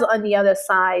 because on the other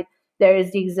side there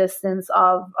is the existence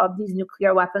of these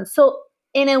nuclear weapons. So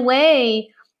in a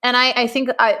way, and I think,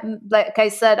 like I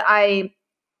said, I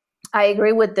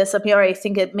agree with this up here. I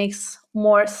think it makes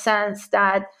more sense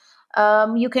that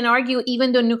you can argue,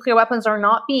 even though nuclear weapons are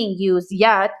not being used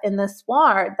yet in this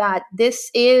war, that this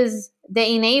is the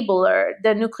enabler.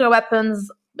 The nuclear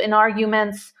weapons, in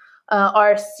arguments,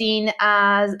 are seen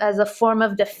as a form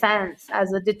of defense,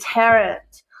 as a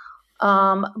deterrent.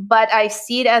 But I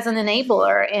see it as an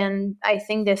enabler. And I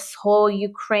think this whole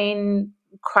Ukraine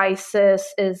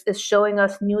crisis is showing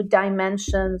us new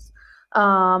dimensions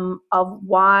of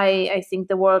why I think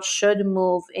the world should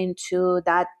move into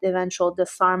that eventual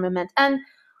disarmament. And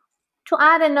to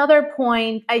add another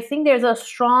point, I think there's a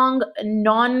strong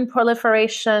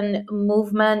non-proliferation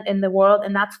movement in the world,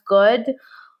 and that's good.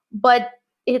 But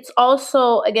it's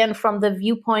also, again, from the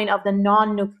viewpoint of the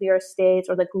non-nuclear states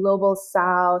or the global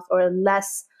south or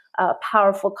less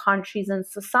powerful countries and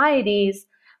societies,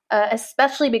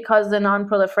 especially because the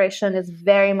non-proliferation is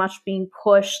very much being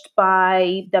pushed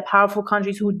by the powerful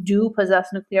countries who do possess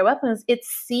nuclear weapons. It's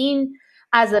seen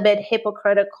as a bit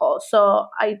hypocritical. So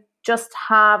I just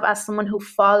have, as someone who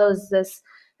follows this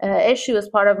issue as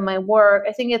part of my work,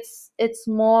 I think it's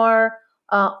more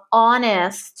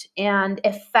honest and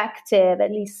effective,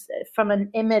 at least from an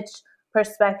image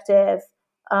perspective,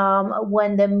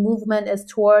 when the movement is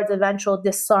towards eventual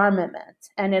disarmament,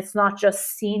 and it's not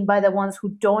just seen by the ones who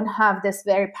don't have this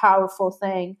very powerful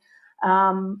thing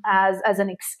as an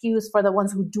excuse for the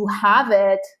ones who do have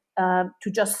it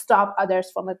to just stop others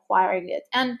from acquiring it.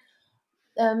 And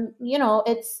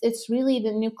it's really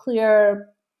the nuclear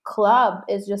club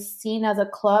is just seen as a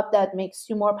club that makes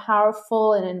you more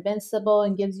powerful and invincible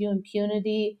and gives you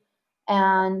impunity.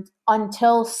 And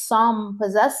until some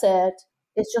possess it,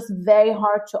 it's just very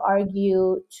hard to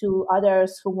argue to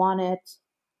others who want it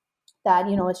that,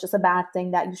 it's just a bad thing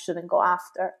that you shouldn't go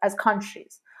after as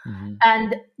countries. Mm-hmm.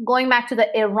 And going back to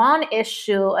the Iran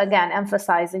issue, again,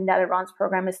 emphasizing that Iran's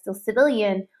program is still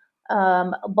civilian,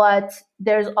 but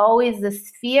there's always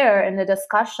this fear in the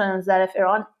discussions that if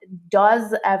Iran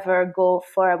does ever go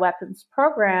for a weapons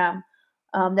program,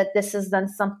 that this is then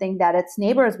something that its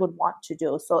neighbors would want to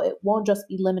do. So it won't just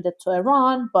be limited to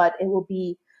Iran, but it will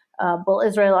be,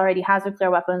 Israel already has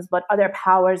nuclear weapons, but other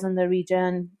powers in the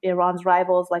region, Iran's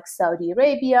rivals like Saudi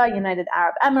Arabia, United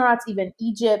Arab Emirates, even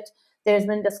Egypt, there's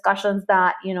been discussions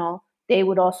that, they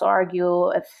would also argue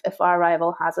if our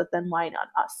rival has it, then why not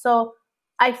us? So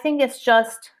I think it's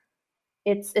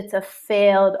a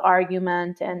failed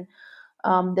argument, and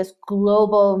this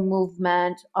global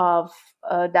movement of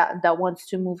that wants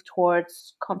to move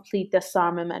towards complete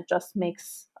disarmament just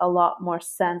makes a lot more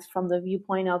sense from the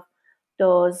viewpoint of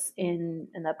those in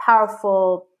the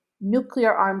powerful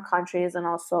nuclear armed countries, and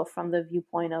also from the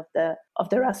viewpoint of the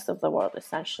rest of the world,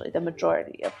 essentially the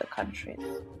majority of the countries.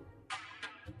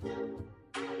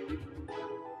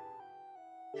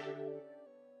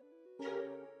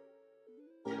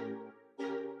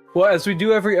 Well, as we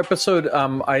do every episode,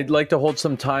 I'd like to hold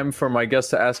some time for my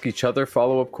guests to ask each other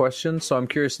follow-up questions. So I'm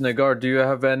curious, Negar, do you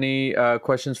have any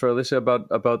questions for Alicia about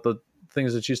the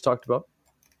things that she's talked about?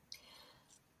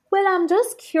 Well, I'm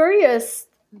just curious,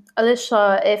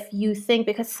 Alicia, if you think,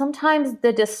 because sometimes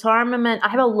the disarmament, I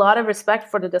have a lot of respect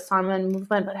for the disarmament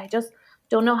movement, but I just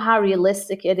don't know how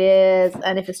realistic it is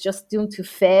and if it's just doomed to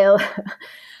fail.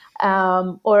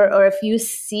 Or if you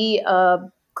see a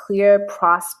clear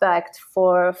prospect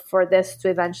for this to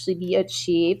eventually be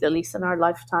achieved, at least in our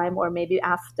lifetime or maybe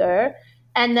after.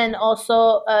 And then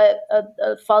also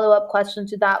a follow-up question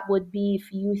to that would be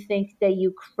if you think the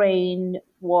Ukraine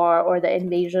war or the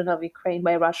invasion of Ukraine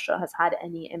by Russia has had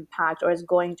any impact or is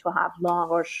going to have long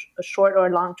or short or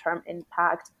long-term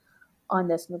impact on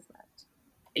this movement.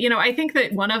 I think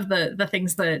that one of the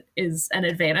things that is an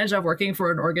advantage of working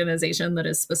for an organization that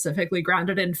is specifically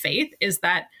grounded in faith is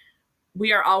that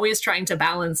we are always trying to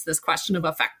balance this question of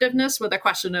effectiveness with a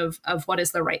question of what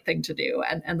is the right thing to do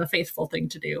and the faithful thing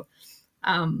to do.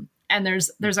 And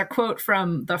there's a quote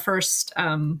from the first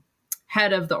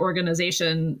head of the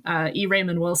organization, E.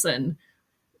 Raymond Wilson,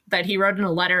 that he wrote in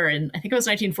a letter in, I think it was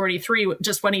 1943,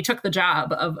 just when he took the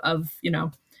job of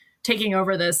taking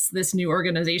over this new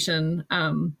organization.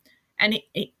 And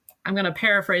I'm going to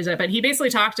paraphrase it, but he basically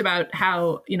talked about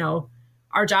how,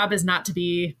 our job is not to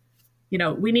be,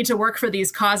 we need to work for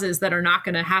these causes that are not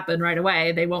going to happen right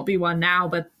away. They won't be won now,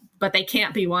 but they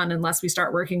can't be won unless we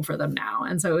start working for them now.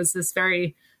 And so it's this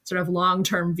very sort of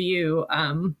long-term view,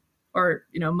 or,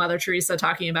 Mother Teresa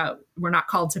talking about, we're not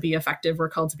called to be effective, we're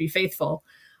called to be faithful.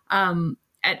 And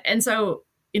so,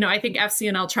 I think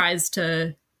FCNL tries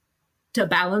to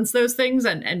balance those things.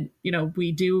 And,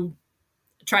 we do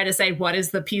try to say, what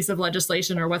is the piece of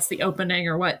legislation or what's the opening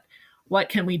or what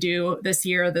can we do this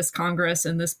year, this Congress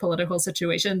and this political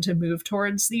situation to move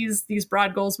towards these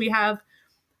broad goals we have.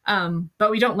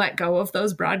 But we don't let go of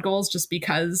those broad goals just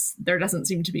because there doesn't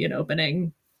seem to be an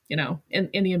opening,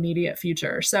 in the immediate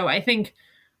future. So I think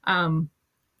some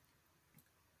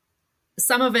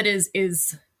of it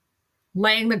is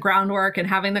laying the groundwork and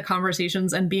having the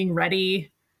conversations and being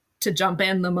ready to jump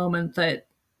in the moment that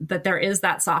there is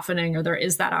that softening or there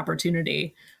is that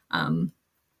opportunity.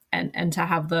 and to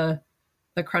have the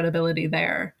credibility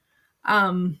there.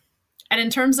 And in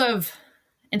terms of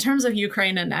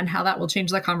Ukraine and how that will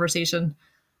change the conversation,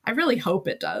 I really hope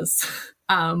it does.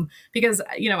 Because,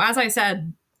 as I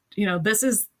said, this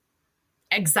is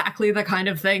exactly the kind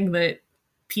of thing that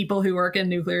people who work in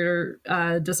nuclear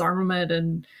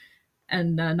disarmament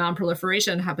and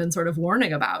non-proliferation have been sort of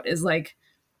warning about, is like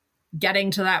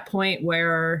getting to that point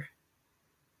where,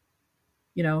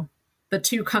 the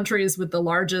two countries with the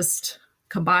largest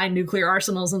combined nuclear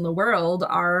arsenals in the world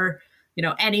are,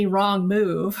 any wrong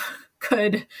move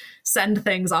could send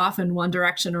things off in one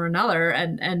direction or another.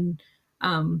 And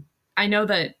I know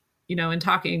that, in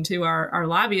talking to our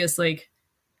lobbyists, like,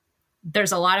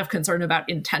 there's a lot of concern about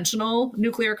intentional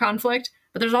nuclear conflict,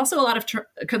 but there's also a lot of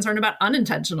concern about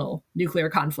unintentional nuclear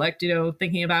conflict,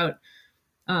 thinking about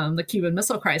the Cuban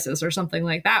Missile Crisis or something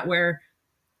like that, where,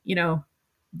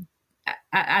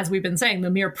 as we've been saying, the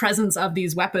mere presence of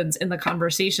these weapons in the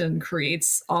conversation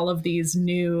creates all of these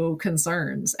new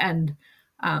concerns. And,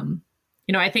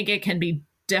 I think it can be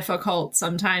difficult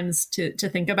sometimes to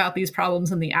think about these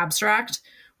problems in the abstract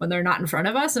when they're not in front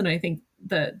of us. And I think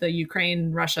the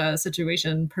Ukraine-Russia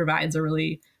situation provides a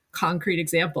really concrete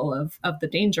example of the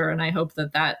danger. And I hope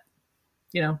that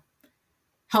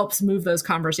helps move those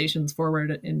conversations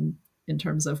forward in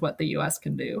terms of what the U.S.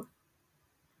 can do.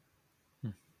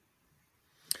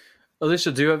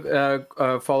 Alicia, do you have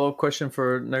a follow-up question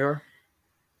for Negar?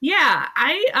 Yeah,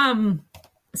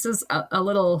 this is a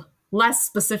little less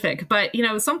specific, but,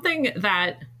 something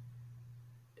that,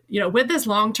 with this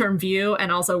long-term view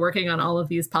and also working on all of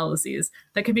these policies,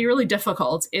 that can be really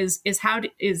difficult is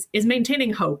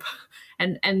maintaining hope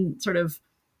and sort of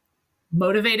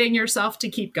motivating yourself to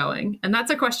keep going. And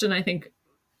that's a question I think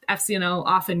FCNL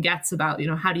often gets about,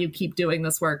 how do you keep doing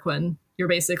this work when you're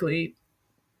basically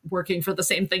working for the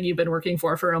same thing you've been working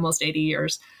for almost 80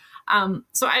 years.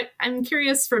 So I'm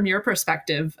curious from your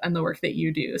perspective and the work that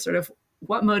you do, sort of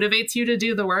what motivates you to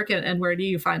do the work and where do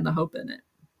you find the hope in it?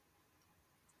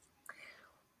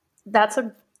 That's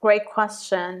a great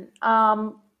question.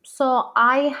 So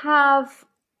I have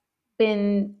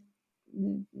been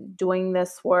doing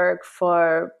this work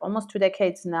for almost 2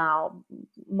 decades now,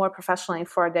 more professionally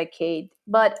for a decade.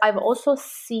 But I've also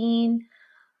seen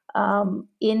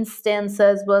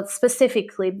instances, but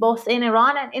specifically both in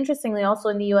Iran and interestingly also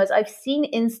in the US, I've seen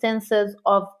instances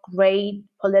of great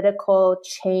political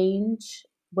change,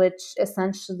 which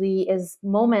essentially is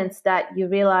moments that you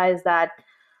realize that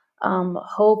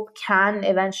hope can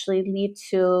eventually lead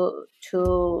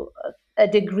to a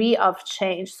degree of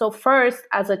change. So first,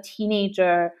 as a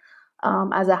teenager,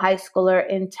 as a high schooler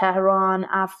in Tehran,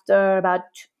 after about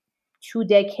 2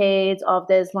 decades of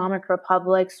the Islamic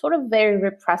Republic, sort of very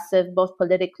repressive, both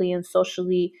politically and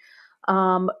socially,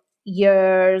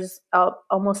 years,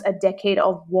 almost a decade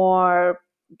of war.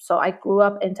 So I grew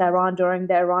up in Tehran during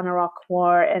the Iran-Iraq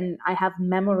War, and I have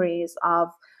memories of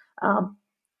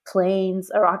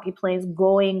Iraqi planes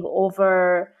going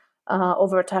over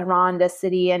Tehran, the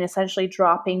city, and essentially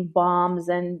dropping bombs,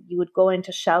 and you would go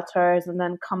into shelters and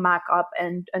then come back up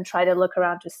and try to look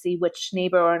around to see which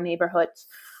neighbor or neighborhood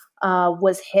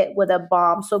was hit with a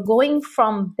bomb. So going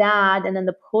from that and then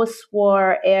the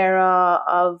post-war era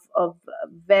of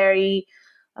very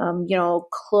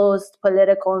closed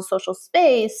political and social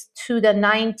space to the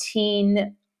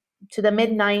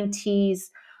mid-90s,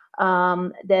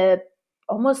 the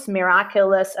almost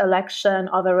miraculous election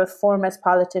of a reformist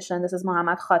politician. This is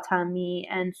Mohammad Khatami,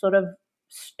 and sort of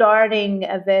starting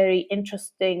a very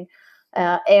interesting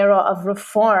era of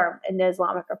reform in the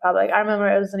Islamic Republic. I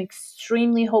remember it was an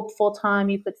extremely hopeful time.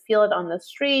 You could feel it on the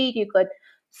street. You could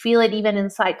feel it even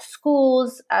inside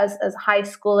schools as high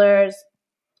schoolers.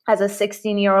 As a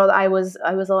 16-year-old, I was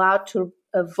allowed to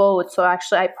vote. So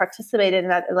actually, I participated in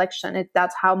that election.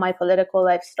 That's how my political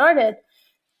life started.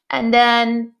 And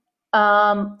then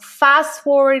fast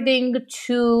forwarding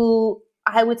to,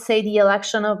 I would say, the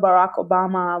election of Barack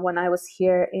Obama when I was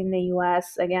here in the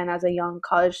US, again, as a young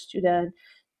college student,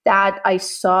 that I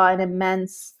saw an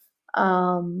immense,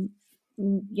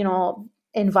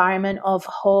 environment of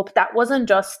hope that wasn't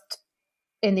just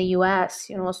in the US,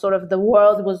 sort of the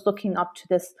world was looking up to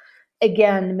this,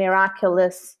 again,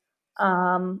 miraculous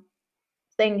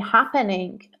thing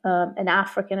happening, an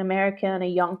African American, a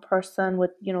young person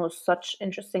with, such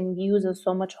interesting views and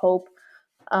so much hope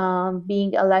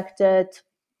being elected.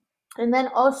 And then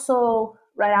also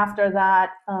right after that,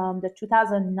 the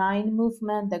 2009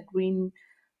 movement, the Green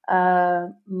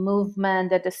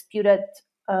movement, the disputed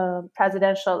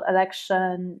presidential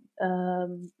election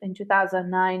in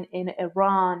 2009 in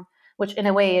Iran, which in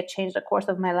a way it changed the course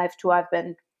of my life too. I've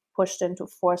been pushed into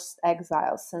forced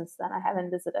exile since then. I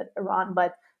haven't visited Iran,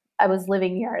 but I was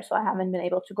living here, so I haven't been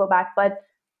able to go back. But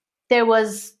there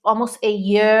was almost a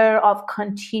year of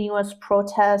continuous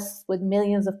protests with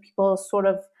millions of people sort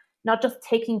of not just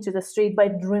taking to the street,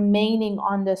 but remaining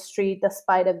on the street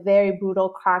despite a very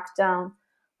brutal crackdown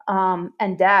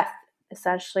and death,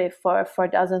 essentially, for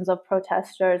dozens of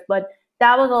protesters. But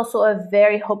that was also a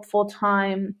very hopeful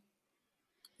time,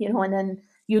 and then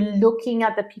you're looking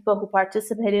at the people who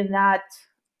participated in that,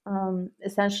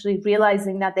 essentially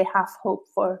realizing that they have hope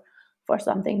for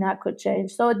something that could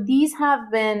change. So these have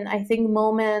been, I think,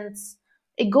 moments.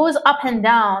 It goes up and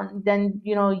down. Then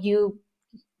you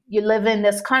live in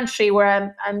this country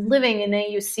where I'm living, and then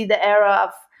you see the era of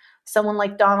someone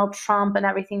like Donald Trump and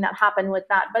everything that happened with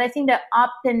that. But I think that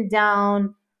up and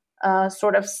down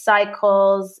sort of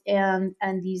cycles and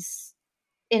these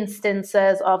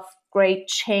instances of great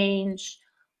change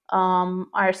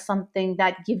are something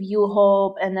that give you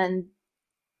hope, and then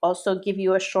also give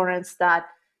you assurance that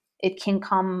it can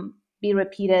be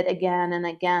repeated again and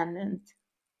again. And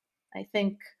I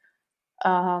think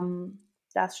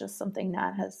that's just something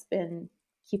that has been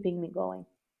keeping me going.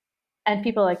 And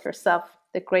people like yourself,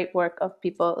 the great work of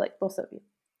people like both of you.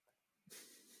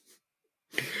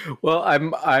 Well, I'm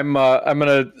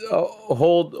gonna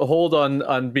hold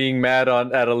on being mad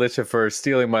at Alicia for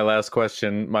stealing my last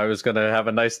question. I was gonna have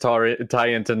a nice tie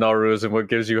into Nowruz and what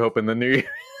gives you hope in the new year.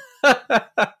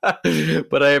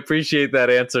 But I appreciate that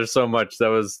answer so much. That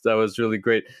was really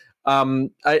great. I'll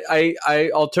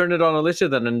turn it on Alicia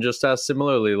then and just ask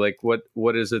similarly, like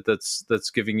what is it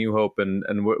that's giving you hope, and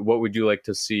what would you like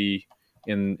to see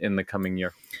in the coming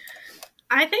year?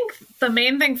 I think the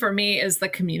main thing for me is the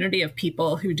community of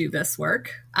people who do this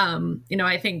work.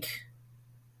 I think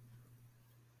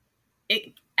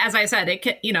it, as I said, it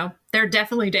can, there are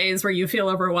definitely days where you feel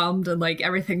overwhelmed and like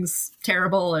everything's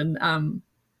terrible. And,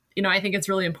 I think it's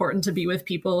really important to be with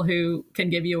people who can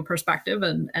give you a perspective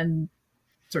and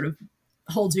sort of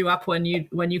hold you up when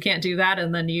you can't do that.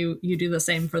 And then you do the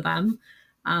same for them.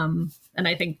 And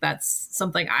I think that's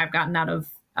something I've gotten out of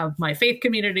my faith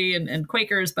community and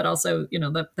Quakers, but also,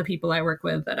 the people I work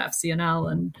with at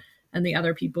FCNL and the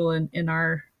other people in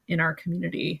our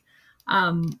community.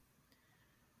 I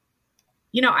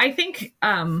think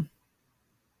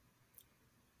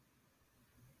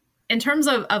in terms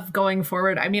of going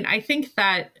forward, I mean, I think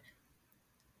there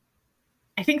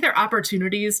are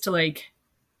opportunities to like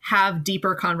have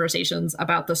deeper conversations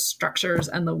about the structures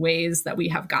and the ways that we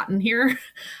have gotten here.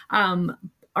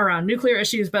 Around nuclear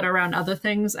issues, but around other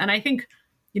things. And I think,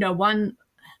 one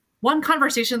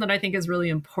conversation that I think is really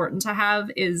important to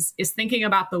have is thinking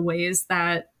about the ways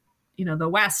that, the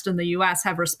West and the US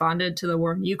have responded to the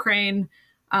war in Ukraine,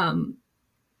 and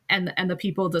the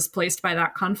people displaced by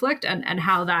that conflict, and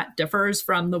how that differs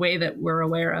from the way that we're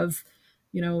aware of,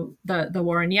 the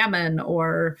war in Yemen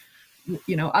or,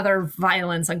 other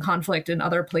violence and conflict in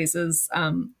other places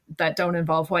that don't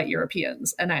involve white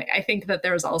Europeans. And I think that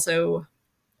there's also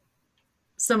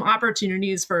some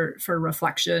opportunities for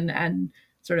reflection and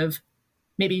sort of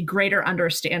maybe greater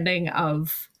understanding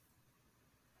of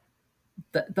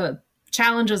the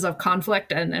challenges of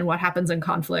conflict and what happens in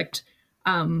conflict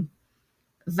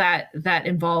that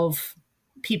involve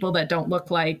people that don't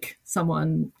look like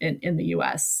someone in the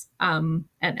US and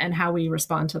how we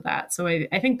respond to that. So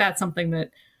I think that's something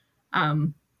that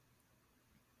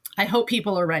I hope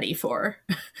people are ready for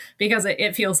because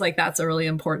it feels like that's a really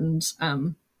important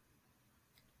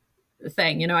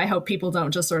thing. I hope people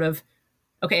don't just sort of,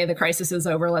 okay, the crisis is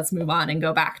over, let's move on and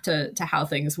go back to how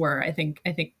things were. I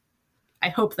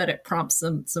hope that it prompts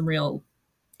some real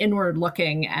inward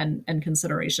looking and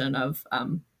consideration of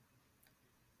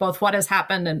both what has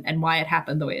happened and why it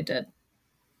happened the way it did.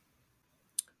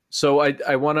 So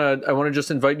I want to just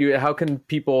invite you. How can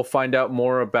people find out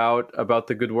more about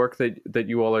the good work that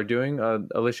you all are doing?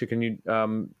 Alicia, can you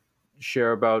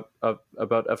share about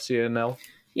FCNL?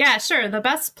 Yeah, sure. The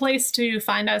best place to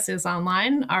find us is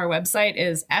online. Our website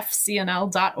is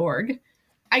fcnl.org.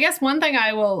 I guess one thing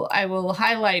I will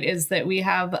highlight is that we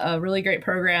have a really great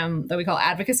program that we call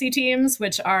advocacy teams,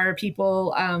 which are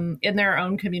people in their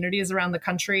own communities around the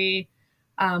country.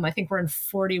 I think we're in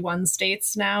 41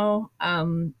 states now.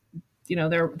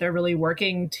 They're really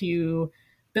working to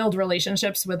build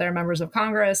relationships with their members of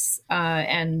Congress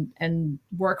and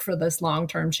work for this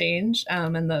long-term change.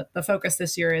 And the focus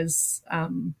this year is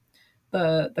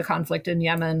the conflict in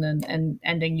Yemen and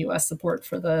ending U.S. support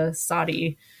for the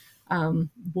Saudi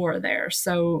war there.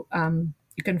 So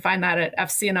you can find that at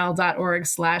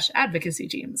fcnl.org/advocacy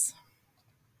teams.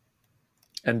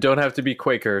 And don't have to be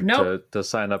Quaker Nope. to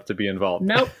sign up to be involved.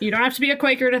 Nope. You don't have to be a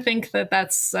Quaker to think that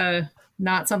that's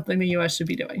not something the U.S. should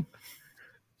be doing.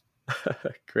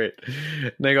 Great.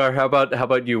 Negar, how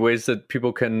about you? Ways that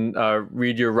people can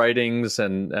read your writings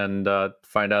and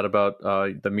find out about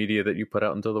the media that you put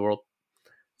out into the world?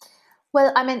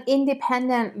 Well, I'm an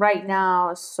independent right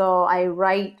now, so I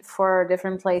write for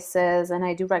different places and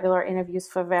I do regular interviews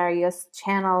for various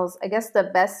channels. I guess the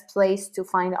best place to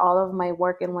find all of my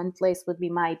work in one place would be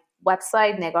my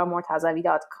website,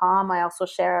 negarmortazavi.com. I also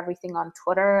share everything on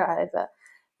Twitter. I have a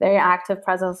very active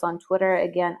presence on Twitter,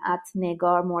 again, at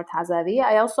Negar Mortazavi.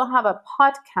 I also have a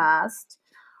podcast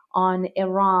on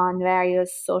Iran,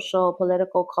 various social,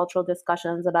 political, cultural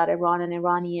discussions about Iran and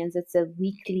Iranians. It's a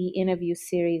weekly interview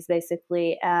series,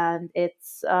 basically, and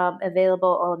it's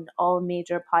available on all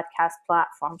major podcast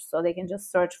platforms. So they can just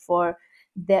search for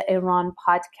the Iran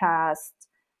podcast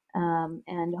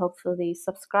and hopefully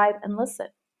subscribe and listen.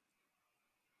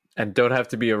 And don't have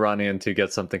to be Iranian to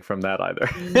get something from that either.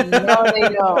 No, they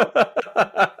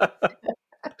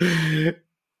don't.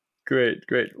 Great.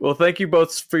 Well, thank you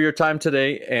both for your time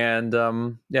today. And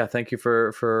thank you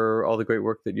for all the great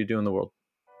work that you do in the world.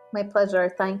 My pleasure.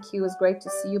 Thank you. It was great to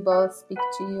see you both, speak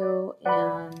to you,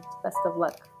 and best of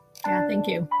luck. Yeah, thank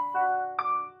you.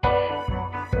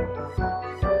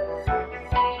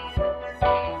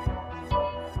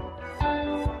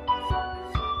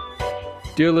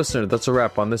 Dear listener, that's a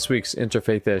wrap on this week's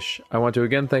Interfaith-ish. I want to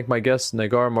again thank my guests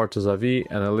Negar Mortazavi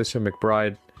and Alicia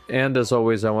McBride. And as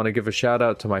always, I want to give a shout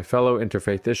out to my fellow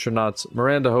Interfaith Ishronauts,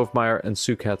 Miranda Hofmeyer and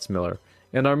Sue Katz-Miller,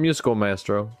 and our musical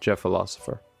maestro, Jeff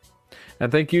Philosopher.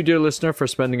 And thank you, dear listener, for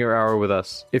spending your hour with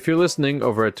us. If you're listening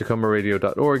over at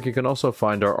TacomaRadio.org, you can also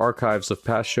find our archives of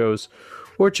past shows,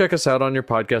 or check us out on your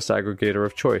podcast aggregator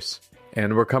of choice.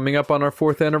 And we're coming up on our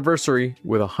 4th anniversary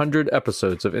with 100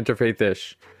 episodes of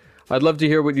Interfaith-ish. I'd love to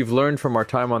hear what you've learned from our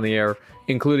time on the air,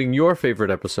 including your favorite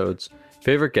episodes,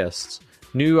 favorite guests,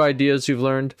 new ideas you've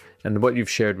learned, and what you've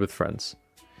shared with friends.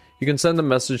 You can send a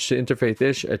message to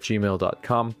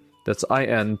interfaithish@gmail.com. That's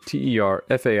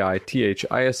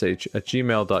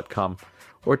interfaithish@gmail.com.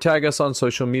 Or tag us on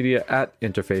social media at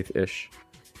Interfaith-ish.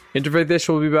 Interfaith-ish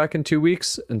will be back in 2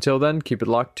 weeks. Until then, keep it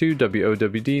locked to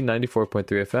WOWD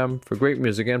 94.3 FM for great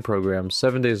music and programs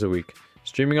 7 days a week.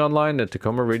 Streaming online at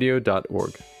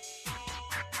TacomaRadio.org.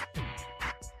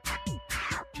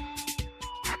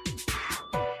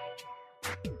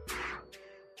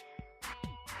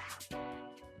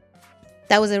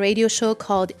 That was a radio show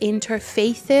called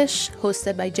Interfaith-ish,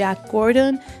 hosted by Jack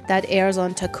Gordon, that airs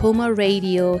on Tacoma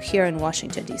Radio here in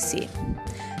Washington, D.C.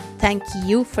 Thank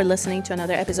you for listening to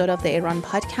another episode of the Iran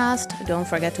Podcast. Don't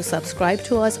forget to subscribe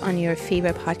to us on your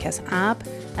favorite podcast app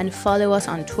and follow us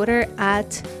on Twitter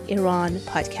at Iran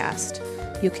Podcast.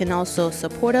 You can also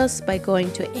support us by going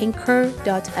to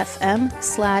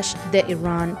anchor.fm/The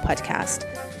Iran Podcast.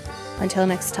 Until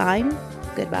next time,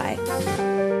 goodbye.